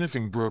tells a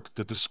sniffing Brooke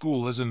that the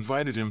school has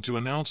invited him to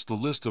announce the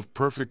list of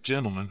perfect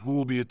gentlemen who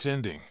will be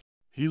attending.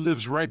 He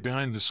lives right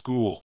behind the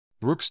school.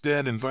 Brooke's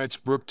dad invites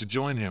Brooke to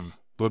join him,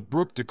 but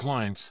Brooke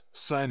declines,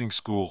 citing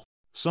school.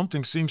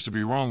 Something seems to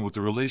be wrong with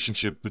the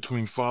relationship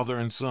between father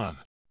and son.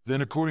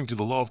 Then, according to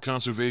the law of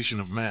conservation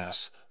of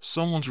mass,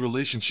 someone's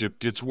relationship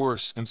gets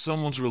worse and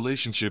someone's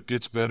relationship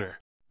gets better.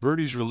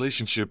 Birdie's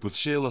relationship with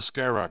Shayla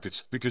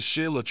skyrockets because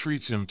Shayla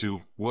treats him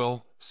to,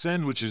 well,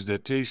 sandwiches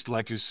that taste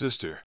like his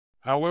sister.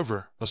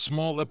 However, a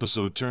small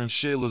episode turns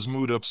Shayla's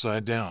mood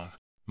upside down.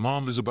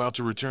 Mom is about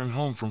to return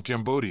home from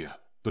Cambodia,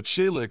 but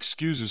Shayla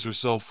excuses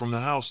herself from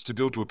the house to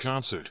go to a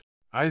concert.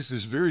 Ice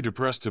is very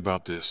depressed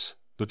about this,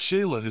 but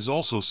Shayla is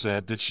also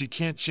sad that she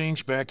can't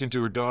change back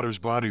into her daughter's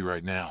body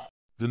right now.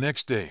 The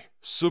next day,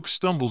 Suk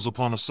stumbles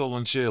upon a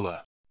sullen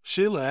Shayla.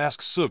 Shayla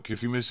asks Suk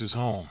if he misses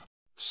home.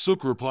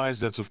 Suk replies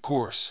that's of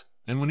course,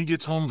 and when he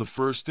gets home the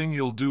first thing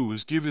he'll do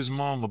is give his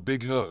mom a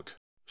big hug.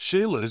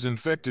 Shayla is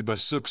infected by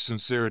Suk's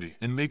sincerity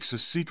and makes a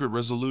secret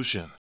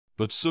resolution.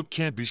 But Suk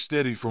can't be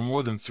steady for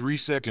more than 3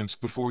 seconds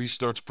before he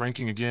starts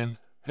pranking again,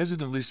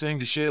 hesitantly saying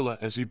to Shayla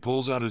as he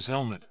pulls out his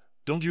helmet,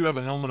 "Don't you have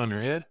a helmet on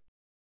your head?"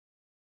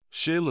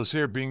 Shayla's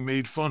hair being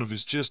made fun of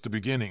is just the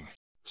beginning.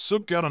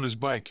 Suk got on his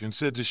bike and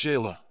said to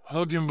Shayla,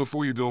 "Hug him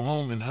before you go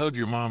home and hug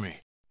your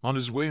mommy." On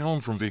his way home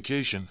from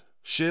vacation,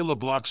 Shayla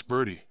blocks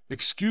Birdie,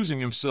 excusing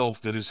himself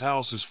that his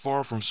house is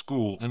far from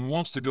school and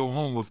wants to go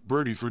home with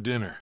Birdie for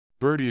dinner.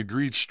 Birdie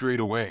agreed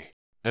straight away.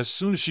 As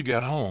soon as she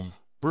got home,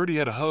 Birdie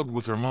had a hug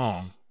with her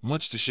mom,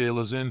 much to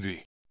Shayla's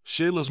envy.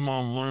 Shayla's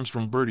mom learns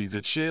from Birdie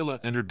that Shayla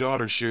and her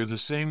daughter share the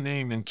same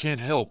name and can't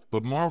help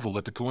but marvel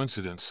at the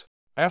coincidence.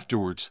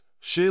 Afterwards,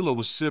 Shayla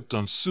was sipped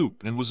on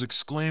soup and was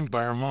exclaimed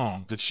by her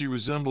mom that she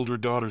resembled her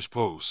daughter's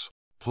pose.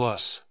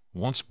 Plus,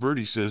 once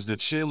Birdie says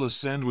that Shayla's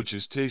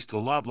sandwiches taste a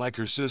lot like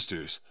her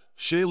sister's,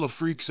 Shayla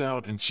freaks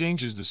out and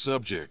changes the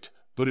subject,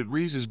 but it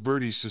raises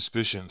Birdie's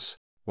suspicions.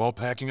 While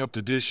packing up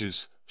the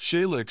dishes,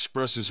 Shayla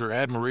expresses her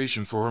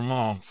admiration for her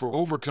mom for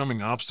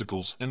overcoming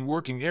obstacles and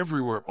working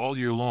everywhere all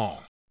year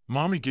long.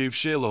 Mommy gave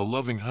Shayla a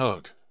loving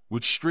hug,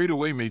 which straight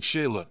away made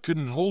Shayla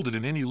couldn't hold it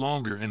in any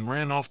longer and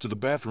ran off to the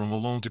bathroom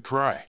alone to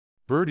cry.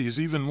 Birdie is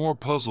even more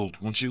puzzled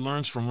when she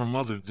learns from her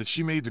mother that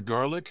she made the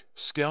garlic,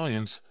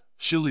 scallions,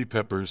 chili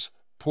peppers,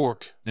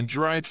 pork, and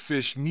dried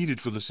fish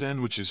needed for the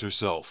sandwiches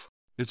herself.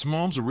 It's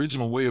Mom's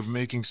original way of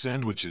making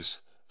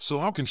sandwiches, so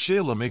how can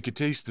Shayla make it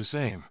taste the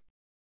same?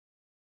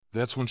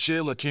 That's when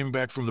Shayla came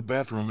back from the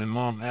bathroom and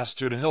Mom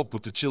asked her to help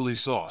with the chili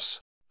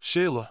sauce.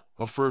 Shayla,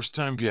 a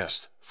first-time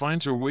guest,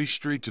 finds her way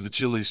straight to the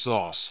chili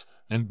sauce,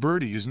 and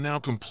Birdie is now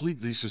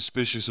completely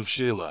suspicious of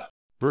Shayla.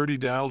 Birdie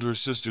dialed her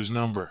sister's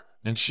number,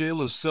 and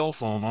Shayla's cell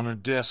phone on her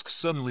desk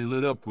suddenly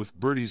lit up with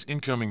Birdie's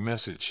incoming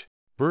message.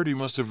 Birdie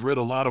must have read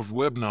a lot of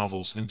web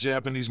novels and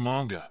Japanese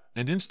manga,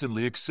 and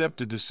instantly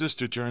accepted the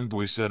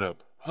sister-turned-boy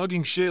setup,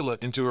 hugging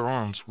Shayla into her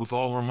arms with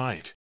all her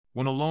might.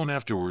 When alone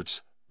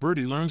afterwards,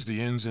 Birdie learns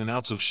the ins and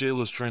outs of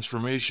Shayla's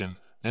transformation,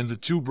 and the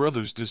two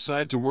brothers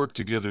decide to work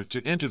together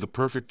to enter the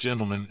perfect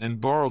gentleman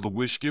and borrow the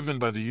wish given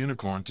by the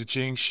unicorn to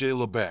change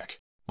Shayla back.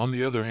 On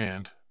the other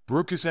hand,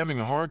 Brooke is having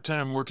a hard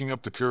time working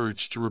up the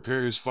courage to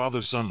repair his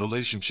father-son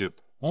relationship,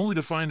 only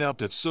to find out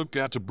that Suk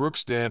got to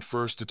Brooke's dad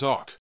first to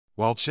talk.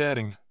 While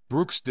chatting,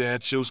 Brooke's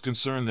dad shows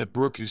concern that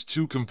Brooke is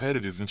too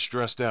competitive and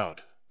stressed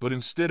out, but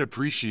instead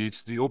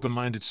appreciates the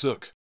open-minded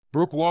Suk.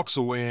 Brooke walks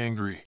away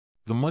angry.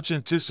 The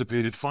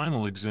much-anticipated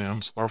final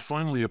exams are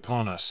finally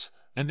upon us,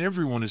 and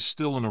everyone is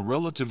still in a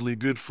relatively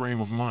good frame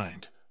of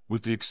mind,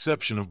 with the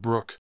exception of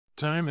Brooke.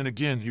 Time and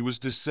again he was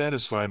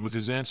dissatisfied with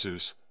his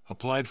answers,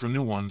 applied for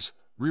new ones,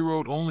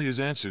 rewrote only his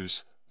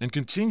answers, and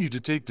continued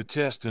to take the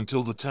test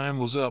until the time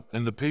was up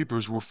and the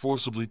papers were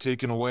forcibly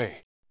taken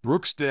away.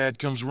 Brooke's dad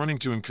comes running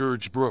to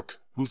encourage Brooke,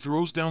 who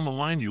throws down the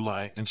line "you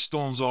lie" and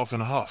storms off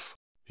in a huff.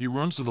 He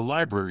runs to the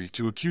library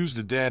to accuse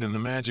the dad in the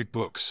magic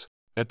books.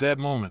 At that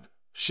moment,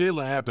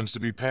 Shayla happens to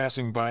be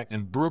passing by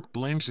and Brooke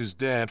blames his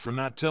dad for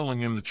not telling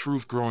him the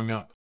truth growing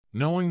up.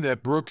 Knowing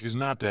that Brooke is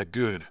not that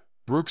good,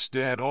 Brooke's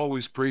dad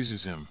always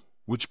praises him,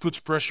 which puts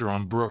pressure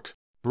on Brooke.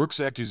 Brooke's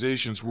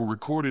accusations were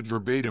recorded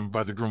verbatim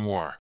by the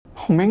grimoire.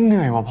 ผมแม่งเห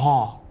นื่อยว่ะพ่อ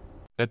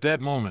At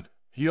that moment,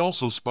 he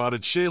also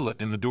spotted Shayla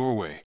in the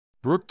doorway.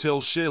 Brooke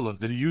tells Shayla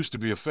that he used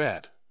to be a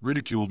fat,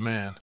 ridiculed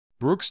man.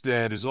 Brooke's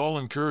dad is all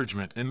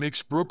encouragement and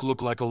makes Brooke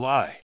look like a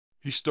lie.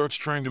 He starts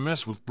trying to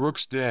mess with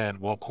Brooke's dad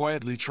while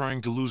quietly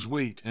trying to lose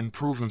weight and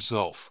prove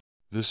himself.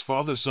 This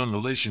father-son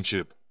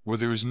relationship, where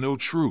there is no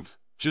truth,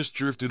 just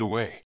drifted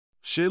away.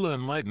 Shayla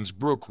enlightens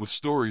Brooke with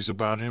stories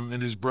about him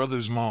and his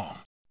brother's mom.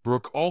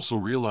 Brooke also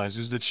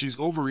realizes that she's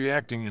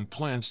overreacting and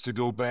plans to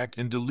go back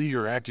and delete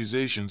her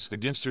accusations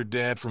against her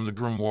dad from the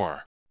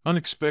grimoire.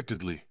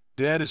 Unexpectedly,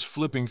 Dad is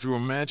flipping through a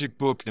magic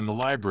book in the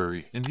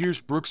library and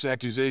hears Brooke's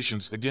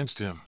accusations against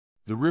him.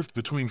 The rift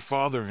between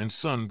father and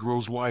son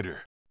grows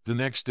wider. The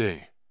next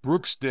day,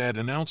 Brooke's dad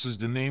announces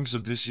the names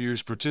of this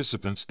year's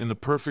participants in the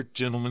Perfect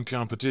Gentleman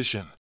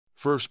competition.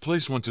 First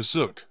place went to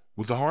Suk,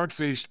 with a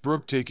hard-faced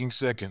Brooke taking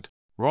second.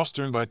 Ross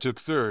Turnby took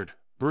third,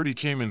 Birdie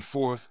came in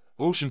fourth,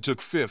 Ocean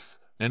took fifth,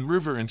 and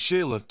River and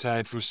Shayla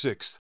tied for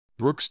sixth.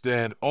 Brooke's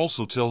dad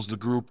also tells the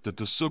group that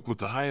the Sook with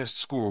the highest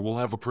score will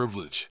have a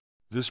privilege.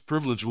 This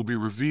privilege will be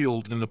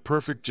revealed in the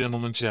Perfect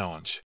Gentleman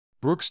Challenge.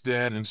 Brooke's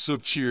dad and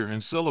Sook cheer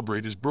and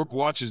celebrate as Brooke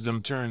watches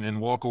them turn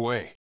and walk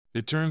away.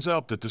 It turns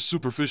out that the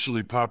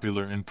superficially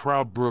popular and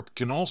proud Brooke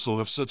can also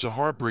have such a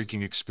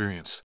heartbreaking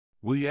experience.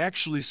 Will he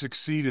actually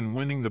succeed in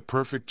winning the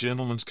Perfect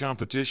Gentleman's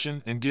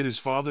competition and get his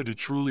father to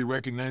truly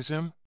recognize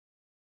him?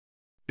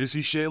 Is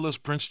he Shayla's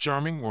Prince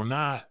Charming or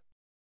not?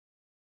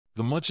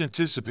 The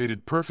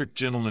much-anticipated Perfect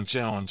Gentleman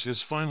Challenge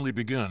has finally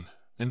begun,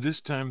 and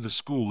this time the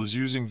school is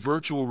using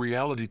virtual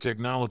reality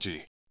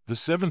technology. The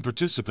 7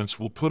 participants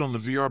will put on the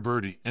VR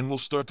birdie and will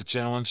start the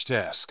challenge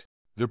task.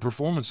 Their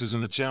performances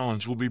in the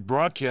challenge will be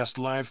broadcast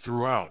live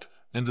throughout,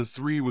 and the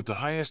 3 with the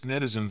highest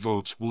netizen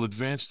votes will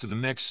advance to the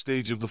next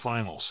stage of the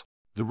finals.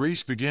 The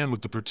race began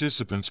with the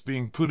participants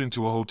being put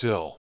into a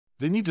hotel.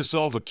 They need to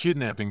solve a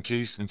kidnapping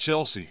case, and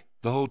Chelsea,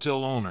 the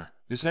hotel owner,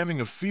 is having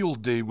a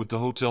field day with the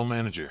hotel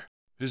manager.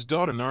 His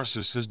daughter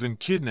Narcissus has been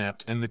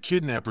kidnapped, and the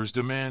kidnappers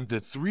demand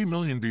that 3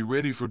 million be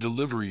ready for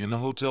delivery in the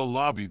hotel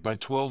lobby by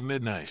 12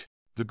 midnight.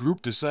 The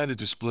group decided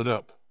to split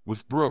up,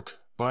 with Brooke,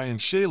 Bai and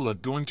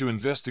Shayla going to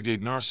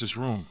investigate Narcissus'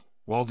 room,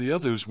 while the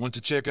others went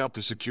to check out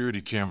the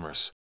security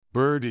cameras.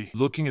 Birdie,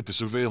 looking at the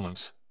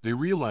surveillance, they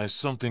realized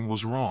something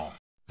was wrong.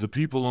 The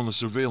people on the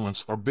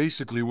surveillance are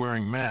basically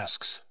wearing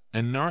masks,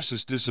 and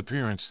Narcissus'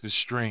 disappearance is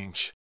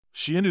strange.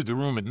 She entered the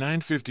room at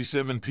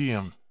 9:57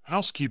 p.m.,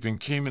 housekeeping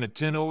came in at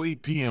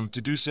 10:08 p.m.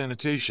 to do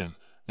sanitation,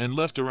 and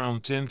left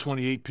around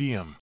 10:28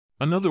 p.m.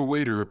 Another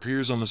waiter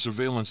appears on the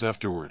surveillance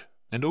afterward,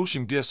 and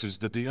Ocean guesses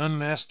that the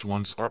unmasked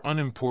ones are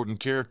unimportant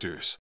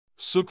characters.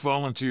 Sook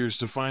volunteers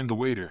to find the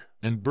waiter,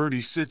 and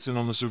Birdie sits in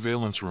on the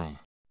surveillance room.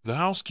 The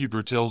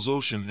housekeeper tells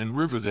Ocean and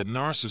River that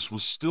Narcissus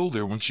was still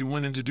there when she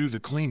went in to do the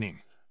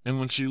cleaning, and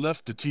when she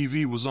left the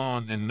TV was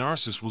on and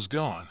Narcissus was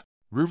gone.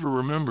 River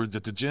remembered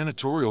that the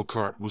janitorial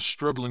cart was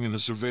struggling in the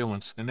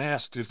surveillance and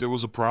asked if there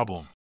was a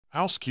problem.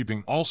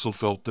 Housekeeping also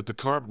felt that the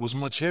cart was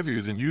much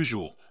heavier than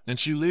usual, and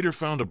she later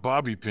found a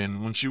bobby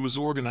pin when she was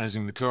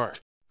organizing the cart.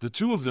 The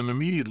two of them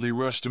immediately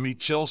rushed to meet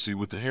Chelsea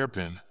with the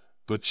hairpin,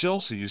 but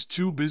Chelsea is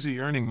too busy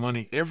earning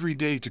money every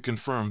day to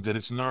confirm that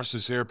it's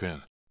Narcissus'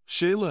 hairpin.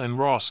 Shayla and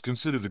Ross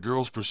consider the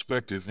girl's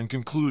perspective and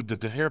conclude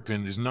that the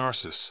hairpin is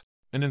Narcissus.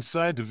 And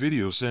inside the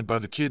video sent by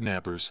the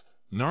kidnappers,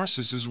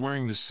 Narcissus is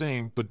wearing the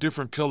same but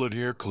different colored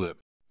hair clip.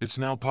 It's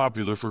now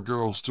popular for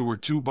girls to wear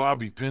 2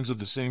 bobby pins of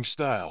the same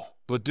style,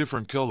 but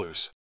different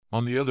colors.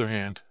 On the other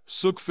hand,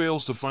 Sook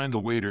fails to find the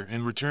waiter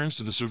and returns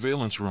to the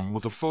surveillance room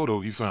with a photo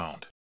he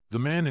found. The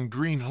man in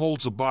green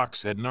holds a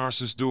box at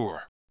Narcissus'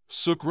 door.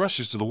 Sook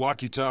rushes to the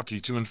walkie-talkie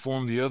to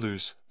inform the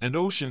others, and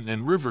Ocean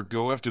and River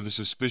go after the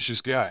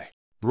suspicious guy.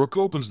 Brooke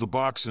opens the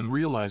box and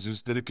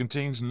realizes that it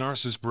contains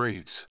Narcissus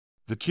braids.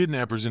 The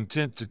kidnapper's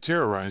intent to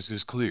terrorize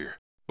is clear.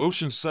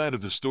 Ocean's side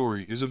of the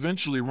story is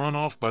eventually run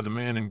off by the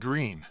man in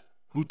green,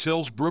 who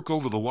tells Brooke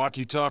over the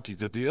walkie-talkie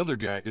that the other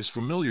guy is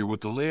familiar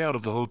with the layout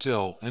of the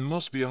hotel and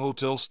must be a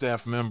hotel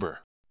staff member.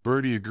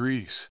 Birdie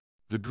agrees.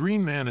 The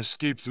green man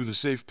escaped through the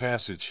safe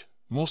passage,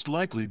 most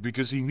likely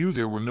because he knew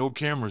there were no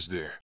cameras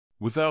there.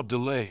 Without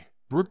delay,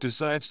 Brooke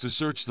decides to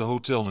search the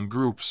hotel in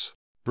groups.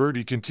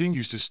 Birdie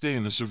continues to stay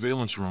in the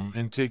surveillance room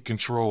and take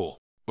control.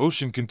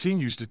 Ocean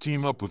continues to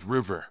team up with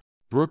River.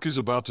 Brooke is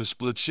about to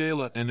split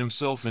Shayla and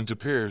himself into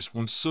pairs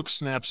when Sook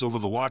snaps over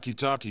the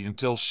walkie-talkie and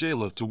tells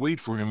Shayla to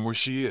wait for him where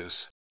she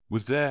is.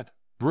 With that,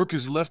 Brooke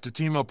is left to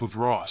team up with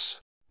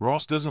Ross.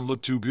 Ross doesn't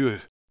look too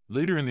good.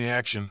 Later in the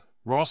action,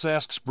 Ross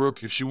asks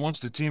Brooke if she wants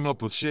to team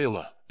up with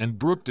Shayla, and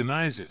Brooke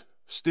denies it,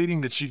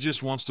 stating that she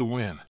just wants to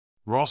win.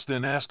 Ross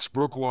then asks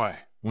Brooke why,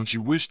 when she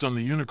wished on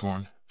the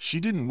unicorn, she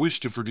didn't wish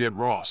to forget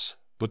Ross,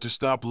 but to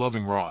stop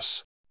loving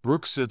Ross.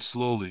 Brooke said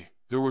slowly,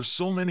 there were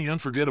so many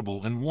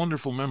unforgettable and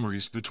wonderful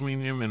memories between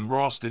him and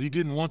Ross that he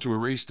didn't want to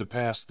erase the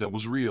past that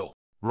was real.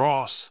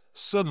 Ross,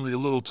 suddenly a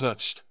little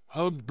touched,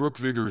 hugged Brooke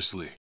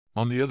vigorously.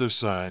 On the other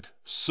side,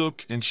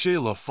 Sook and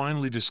Shayla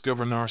finally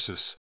discover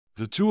Narcissus.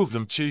 The two of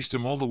them chased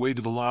him all the way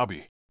to the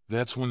lobby.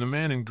 That's when the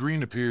man in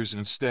green appears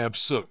and stabs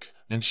Sook,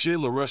 and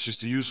Shayla rushes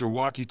to use her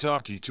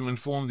walkie-talkie to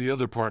inform the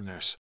other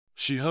partners.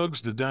 She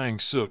hugs the dying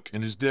Sook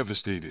and is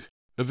devastated.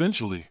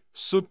 Eventually,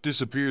 Sook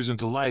disappears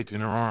into light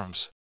in her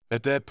arms.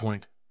 At that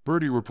point,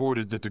 Birdie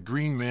reported that the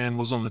green man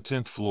was on the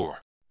 10th floor.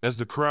 As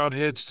the crowd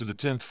heads to the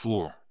 10th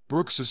floor,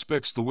 Brooke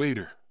suspects the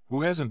waiter,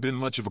 who hasn't been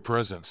much of a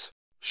presence.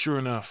 Sure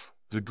enough,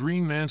 the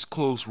green man's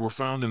clothes were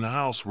found in the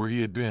house where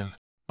he had been.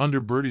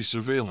 Under Birdie's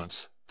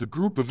surveillance, the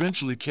group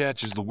eventually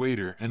catches the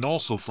waiter and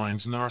also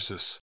finds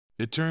Narcissus.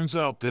 It turns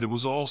out that it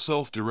was all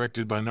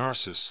self-directed by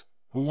Narcissus,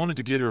 who wanted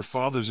to get her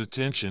father's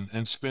attention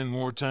and spend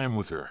more time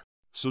with her.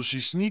 So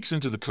she sneaks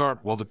into the cart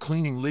while the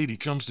cleaning lady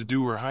comes to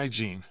do her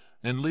hygiene,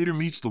 and later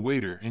meets the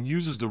waiter and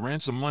uses the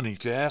ransom money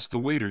to ask the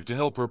waiter to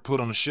help her put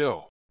on a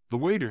show. The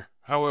waiter,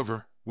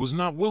 however, was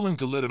not willing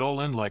to let it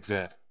all end like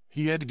that.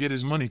 He had to get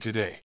his money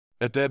today.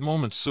 At that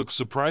moment, Suk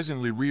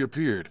surprisingly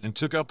reappeared and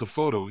took out the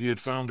photo he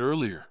had found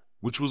earlier,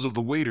 which was of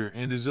the waiter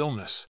and his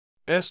illness.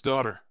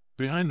 Daughter.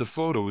 Behind the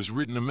photo is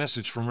written a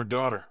message from her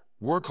daughter.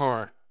 Work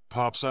hard,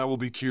 Pops, I will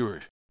be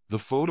cured. The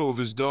photo of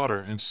his daughter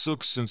and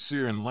Suk's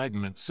sincere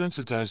enlightenment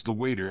sensitized the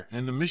waiter,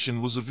 and the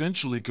mission was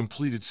eventually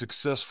completed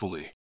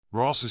successfully.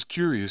 Ross is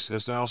curious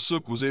as to how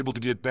Suk was able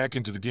to get back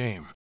into the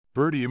game.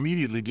 Birdie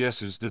immediately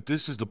guesses that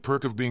this is the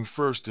perk of being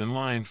first in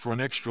line for an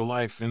extra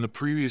life in the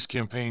previous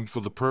campaign for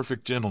the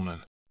perfect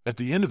gentleman. At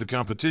the end of the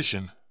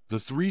competition, the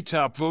 3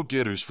 top vote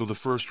getters for the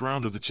first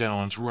round of the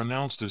challenge were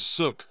announced as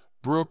Suk,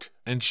 Brooke,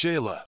 and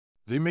Shayla.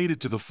 They made it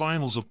to the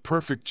finals of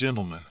Perfect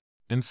Gentleman.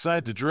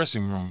 Inside the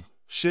dressing room,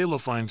 Shayla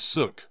finds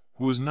Suk,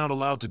 who is not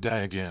allowed to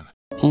die again.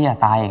 พี่อย่า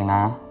ตายอีกน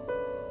ะ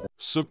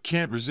Suk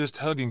can't resist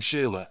hugging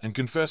Shayla and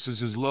confesses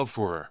his love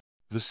for her.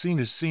 The scene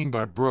is seen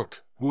by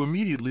Brooke, who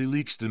immediately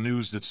leaks the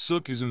news that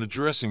Suk is in the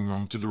dressing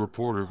room to the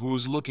reporter who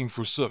is looking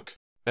for Suk.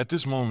 At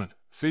this moment,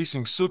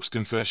 facing Suk's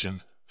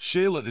confession,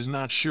 Shayla is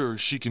not sure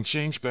she can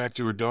change back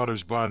to her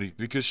daughter's body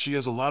because she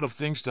has a lot of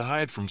things to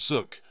hide from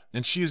Suk,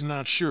 and she is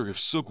not sure if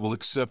Suk will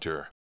accept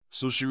her.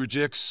 So she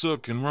rejects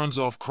Suk and runs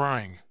off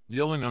crying,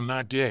 yelling, "I'm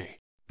not gay."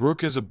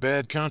 Brooke has a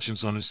bad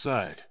conscience on his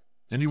side,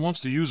 and he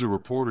wants to use a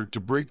reporter to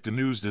break the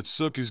news that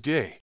Suk is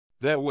gay.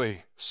 That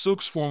way,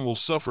 Suk's form will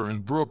suffer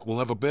and Brooke will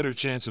have a better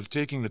chance of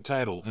taking the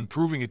title and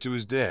proving it to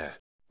his dad.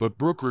 But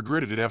Brooke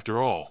regretted it after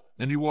all,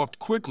 and he walked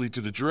quickly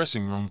to the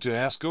dressing room to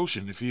ask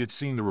Ocean if he had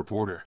seen the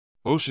reporter.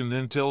 Ocean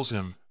then tells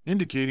him,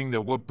 indicating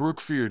that what Brooke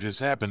feared has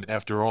happened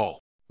after all.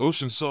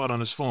 Ocean saw it on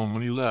his phone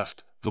when he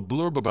left, the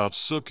blurb about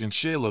Suk and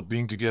Shayla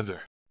being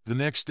together. The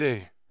next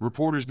day,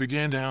 reporters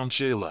began to hound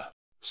Shayla.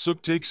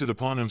 Suk takes it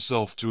upon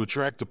himself to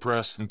attract the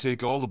press and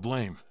take all the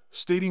blame,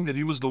 stating that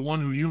he was the one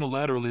who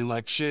unilaterally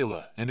liked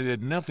Shayla and it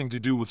had nothing to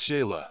do with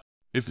Shayla.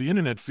 If the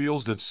internet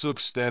feels that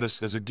Suk's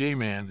status as a gay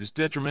man is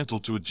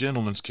detrimental to a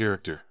gentleman's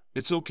character,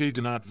 it's okay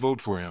to not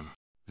vote for him.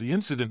 The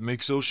incident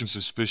makes Ocean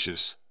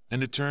suspicious,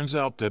 and it turns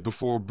out that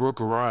before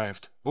Brooke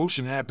arrived,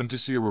 Ocean happened to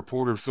see a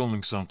reporter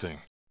filming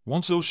something.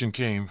 Once Ocean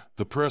came,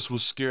 the press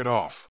was scared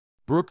off.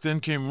 Brooke then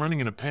came running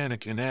in a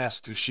panic and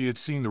asked if she had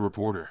seen the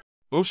reporter.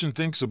 Ocean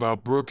thinks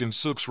about Brooke and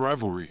Suk's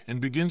rivalry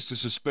and begins to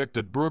suspect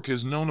that Brooke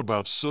has known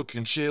about Suk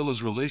and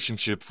Shayla's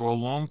relationship for a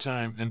long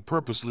time and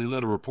purposely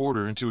led a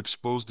reporter in to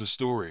expose the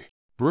story.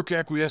 Brooke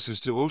acquiesces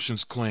to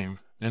Ocean's claim,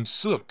 and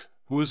Suk,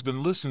 who has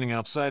been listening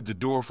outside the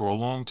door for a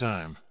long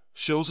time,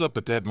 shows up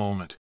at that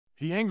moment.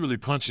 He angrily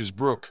punches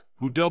Brooke,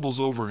 who doubles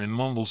over and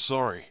mumbles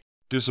sorry.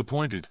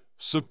 Disappointed,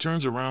 Suk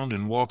turns around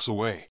and walks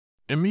away.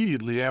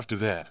 Immediately after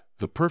that,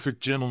 the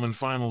Perfect Gentleman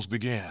finals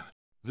began.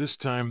 This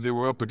time they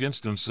were up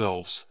against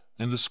themselves,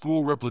 and the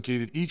school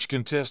replicated each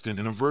contestant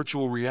in a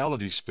virtual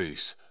reality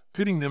space,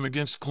 pitting them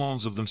against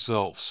clones of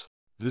themselves.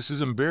 This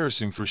is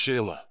embarrassing for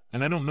Shayla,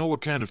 and I don't know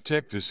what kind of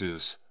tech this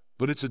is,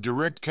 but it's a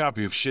direct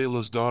copy of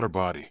Shayla's daughter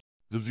body.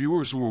 The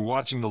viewers who were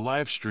watching the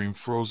live stream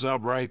froze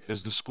outright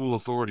as the school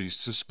authorities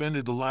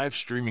suspended the live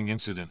streaming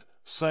incident,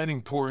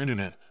 citing poor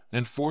internet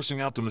and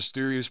forcing out the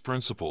mysterious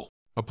principal.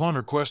 Upon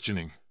her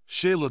questioning,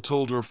 Shayla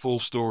told her full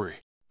story.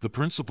 The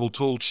principal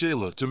told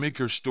Shayla to make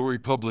her story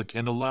public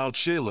and allowed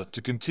Shayla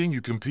to continue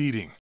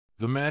competing.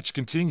 The match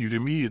continued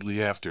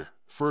immediately after,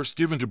 first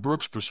given to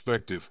Brooke's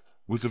perspective,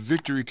 with a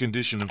victory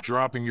condition of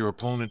dropping your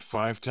opponent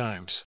 5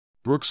 times.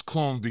 Brooke's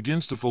clone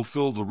begins to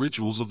fulfill the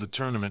rituals of the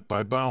tournament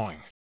by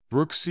bowing.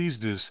 Brooke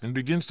sees this and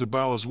begins to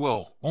bow as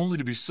well, only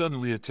to be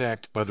suddenly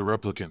attacked by the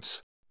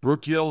replicants.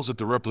 Brooke yells at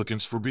the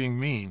replicants for being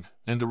mean,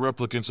 and the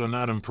replicants are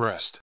not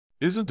impressed.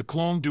 Isn't the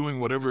clone doing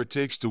whatever it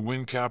takes to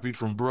win copied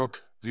from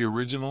Brooke, the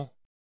original?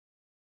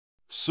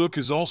 Suk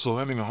is also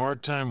having a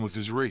hard time with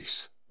his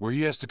race, where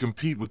he has to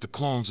compete with the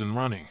clones in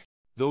running.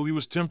 Though he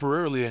was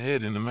temporarily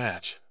ahead in the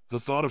match, the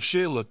thought of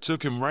Shayla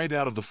took him right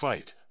out of the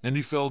fight, and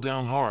he fell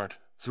down hard,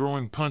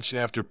 throwing punch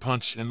after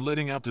punch and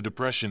letting out the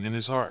depression in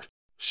his heart.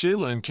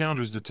 Shayla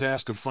encounters the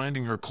task of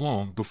finding her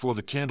clone before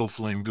the candle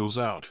flame goes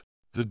out.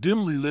 The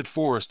dimly lit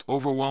forest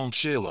overwhelmed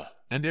Shayla,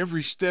 and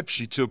every step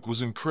she took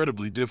was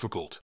incredibly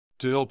difficult.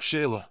 To help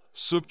Shayla,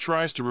 Suk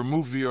tries to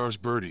remove VR's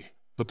birdie,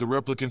 but the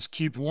replicants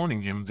keep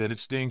warning him that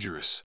it's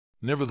dangerous.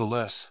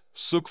 Nevertheless,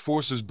 Suk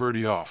forces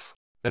birdie off.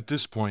 At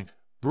this point,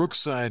 Brooke's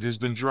side has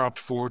been dropped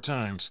 4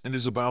 times and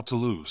is about to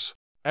lose.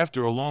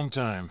 After a long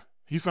time,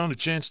 he found a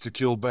chance to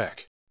kill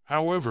back.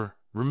 However,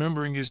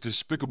 remembering his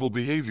despicable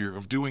behavior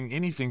of doing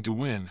anything to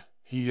win,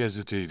 he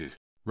hesitated.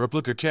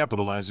 Replica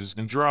capitalizes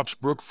and drops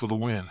Brooke for the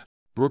win.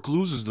 Brooke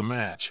loses the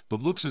match,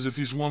 but looks as if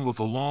he's won with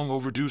a long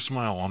overdue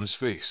smile on his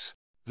face.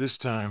 This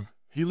time,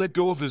 he let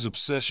go of his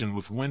obsession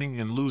with winning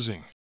and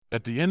losing.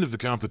 At the end of the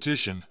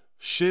competition,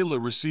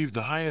 Shayla received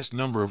the highest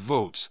number of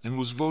votes and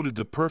was voted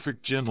the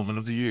Perfect Gentleman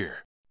of the Year.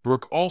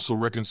 Brooke also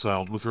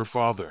reconciled with her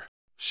father.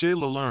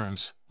 Shayla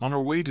learns, on her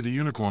way to the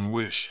Unicorn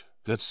Wish,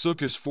 that Suk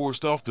has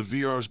forced off the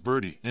VR's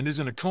birdie and is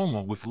in a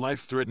coma with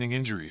life-threatening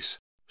injuries.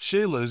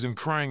 Shayla is in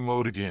crying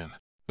mode again.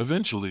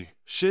 Eventually,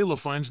 Shayla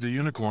finds the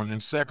unicorn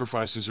and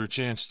sacrifices her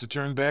chance to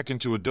turn back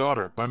into a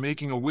daughter by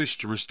making a wish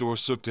to restore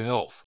Suk to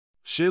health.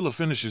 Shayla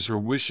finishes her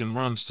wish and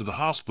runs to the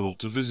hospital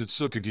to visit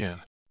Suk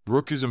again.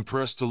 Brooke is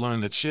impressed to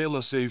learn that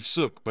Shayla saved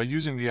Suk by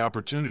using the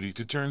opportunity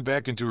to turn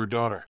back into her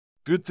daughter.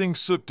 Good thing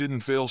Suk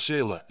didn't fail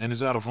Shayla and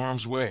is out of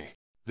harm's way.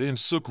 They and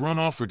Suk run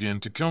off again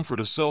to comfort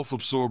a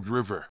self-absorbed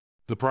River.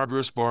 The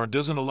progress bar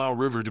doesn't allow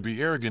River to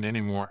be arrogant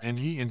anymore, and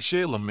he and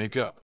Shayla make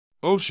up.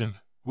 Ocean,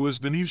 who has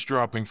been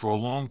eavesdropping for a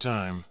long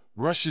time,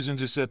 rushes in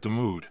to set the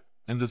mood,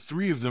 and the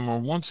three of them are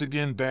once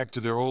again back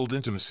to their old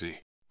intimacy.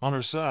 On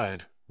her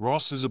side,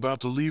 Ross is about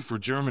to leave for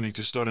Germany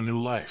to start a new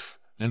life,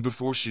 and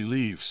before she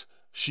leaves,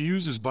 she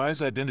uses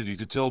Bai's identity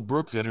to tell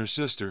Brooke that her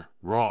sister,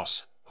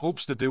 Ross,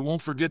 hopes that they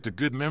won't forget the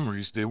good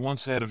memories they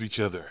once had of each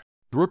other.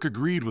 Brooke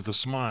agreed with a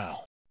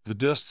smile. The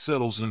dust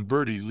settles and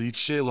Bertie leads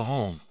Shayla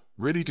home,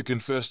 ready to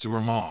confess to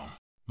her mom.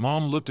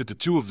 Mom looked at the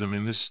two of them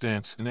in this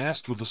stance and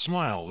asked with a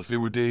smile if they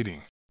were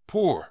dating.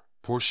 Poor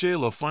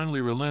Shayla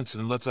finally relents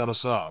and lets out a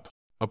sob.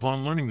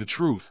 Upon learning the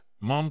truth,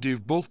 Mom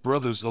gave both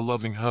brothers a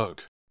loving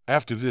hug.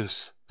 After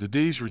this, the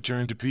days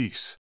return to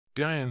peace.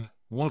 Guyan,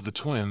 one of the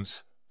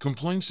twins,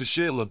 complains to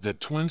Shayla that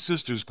twin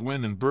sisters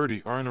Gwen and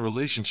Bertie are in a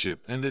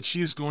relationship and that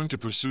she is going to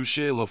pursue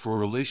Shayla for a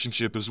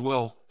relationship as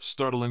well,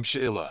 startling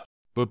Shayla.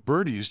 But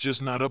Bertie is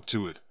just not up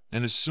to it,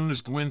 and as soon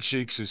as Gwen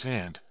shakes his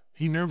hand,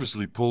 he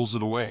nervously pulls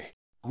it away.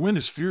 Gwen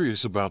is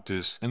furious about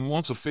this and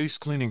wants a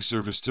face-cleaning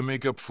service to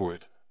make up for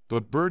it,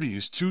 but Bertie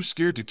is too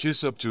scared to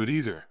kiss up to it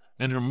either,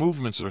 and her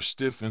movements are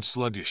stiff and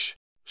sluggish.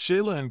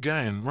 Shayla and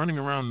Guyan running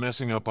around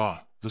messing up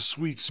the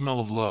sweet smell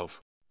of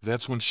love.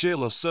 That's when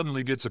Shayla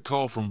suddenly gets a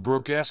call from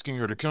Brooke asking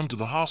her to come to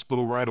the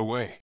hospital right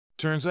away.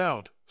 Turns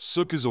out,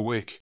 Suk is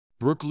awake.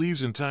 Brooke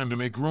leaves in time to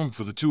make room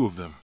for the two of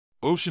them.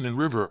 Ocean and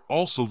River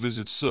also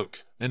visit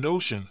Suk, and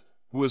Ocean,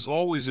 who has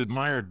always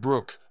admired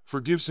Brooke,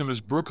 forgives him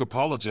as Brooke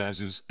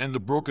apologizes and the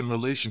broken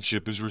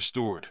relationship is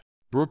restored.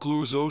 Brooke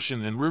lures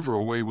Ocean and River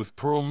away with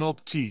pearl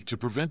milk tea to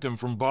prevent them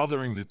from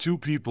bothering the two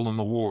people in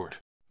the ward.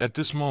 At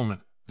this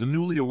moment, the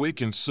newly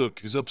awakened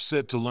Suk is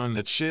upset to learn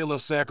that Shayla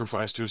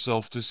sacrificed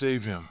herself to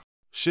save him.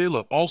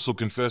 Shayla also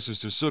confesses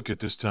to Suk at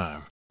this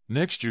time.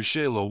 Next year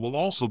Shayla will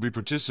also be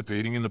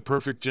participating in The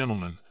Perfect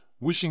Gentleman,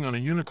 wishing on a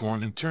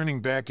unicorn and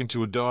turning back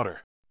into a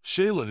daughter.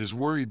 Shayla is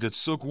worried that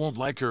Suk won't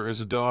like her as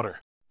a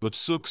daughter, but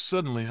Suk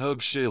suddenly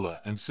hugs Shayla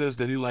and says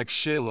that he likes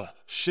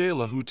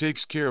Shayla who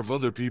takes care of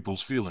other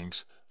people's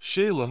feelings,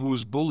 Shayla who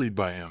is bullied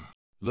by him.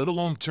 Let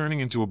alone turning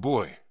into a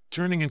boy,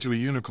 turning into a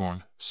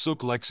unicorn,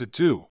 Suk likes it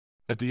too.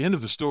 At the end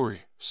of the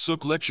story,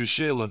 Suk lectures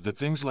Shayla that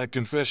things like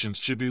confessions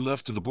should be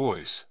left to the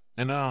boys.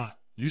 And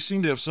you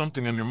seem to have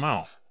something on your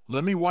mouth.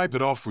 Let me wipe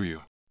it off for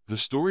you. The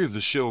story of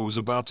the show is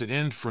about to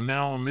end for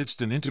now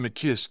amidst an intimate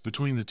kiss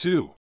between the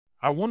two.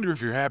 I wonder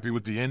if you're happy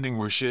with the ending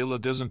where Shayla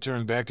doesn't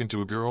turn back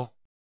into a girl?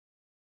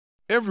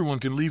 Everyone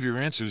can leave your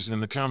answers in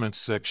the comments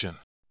section.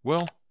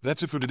 Well,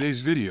 that's it for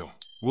today's video.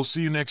 We'll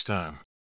see you next time.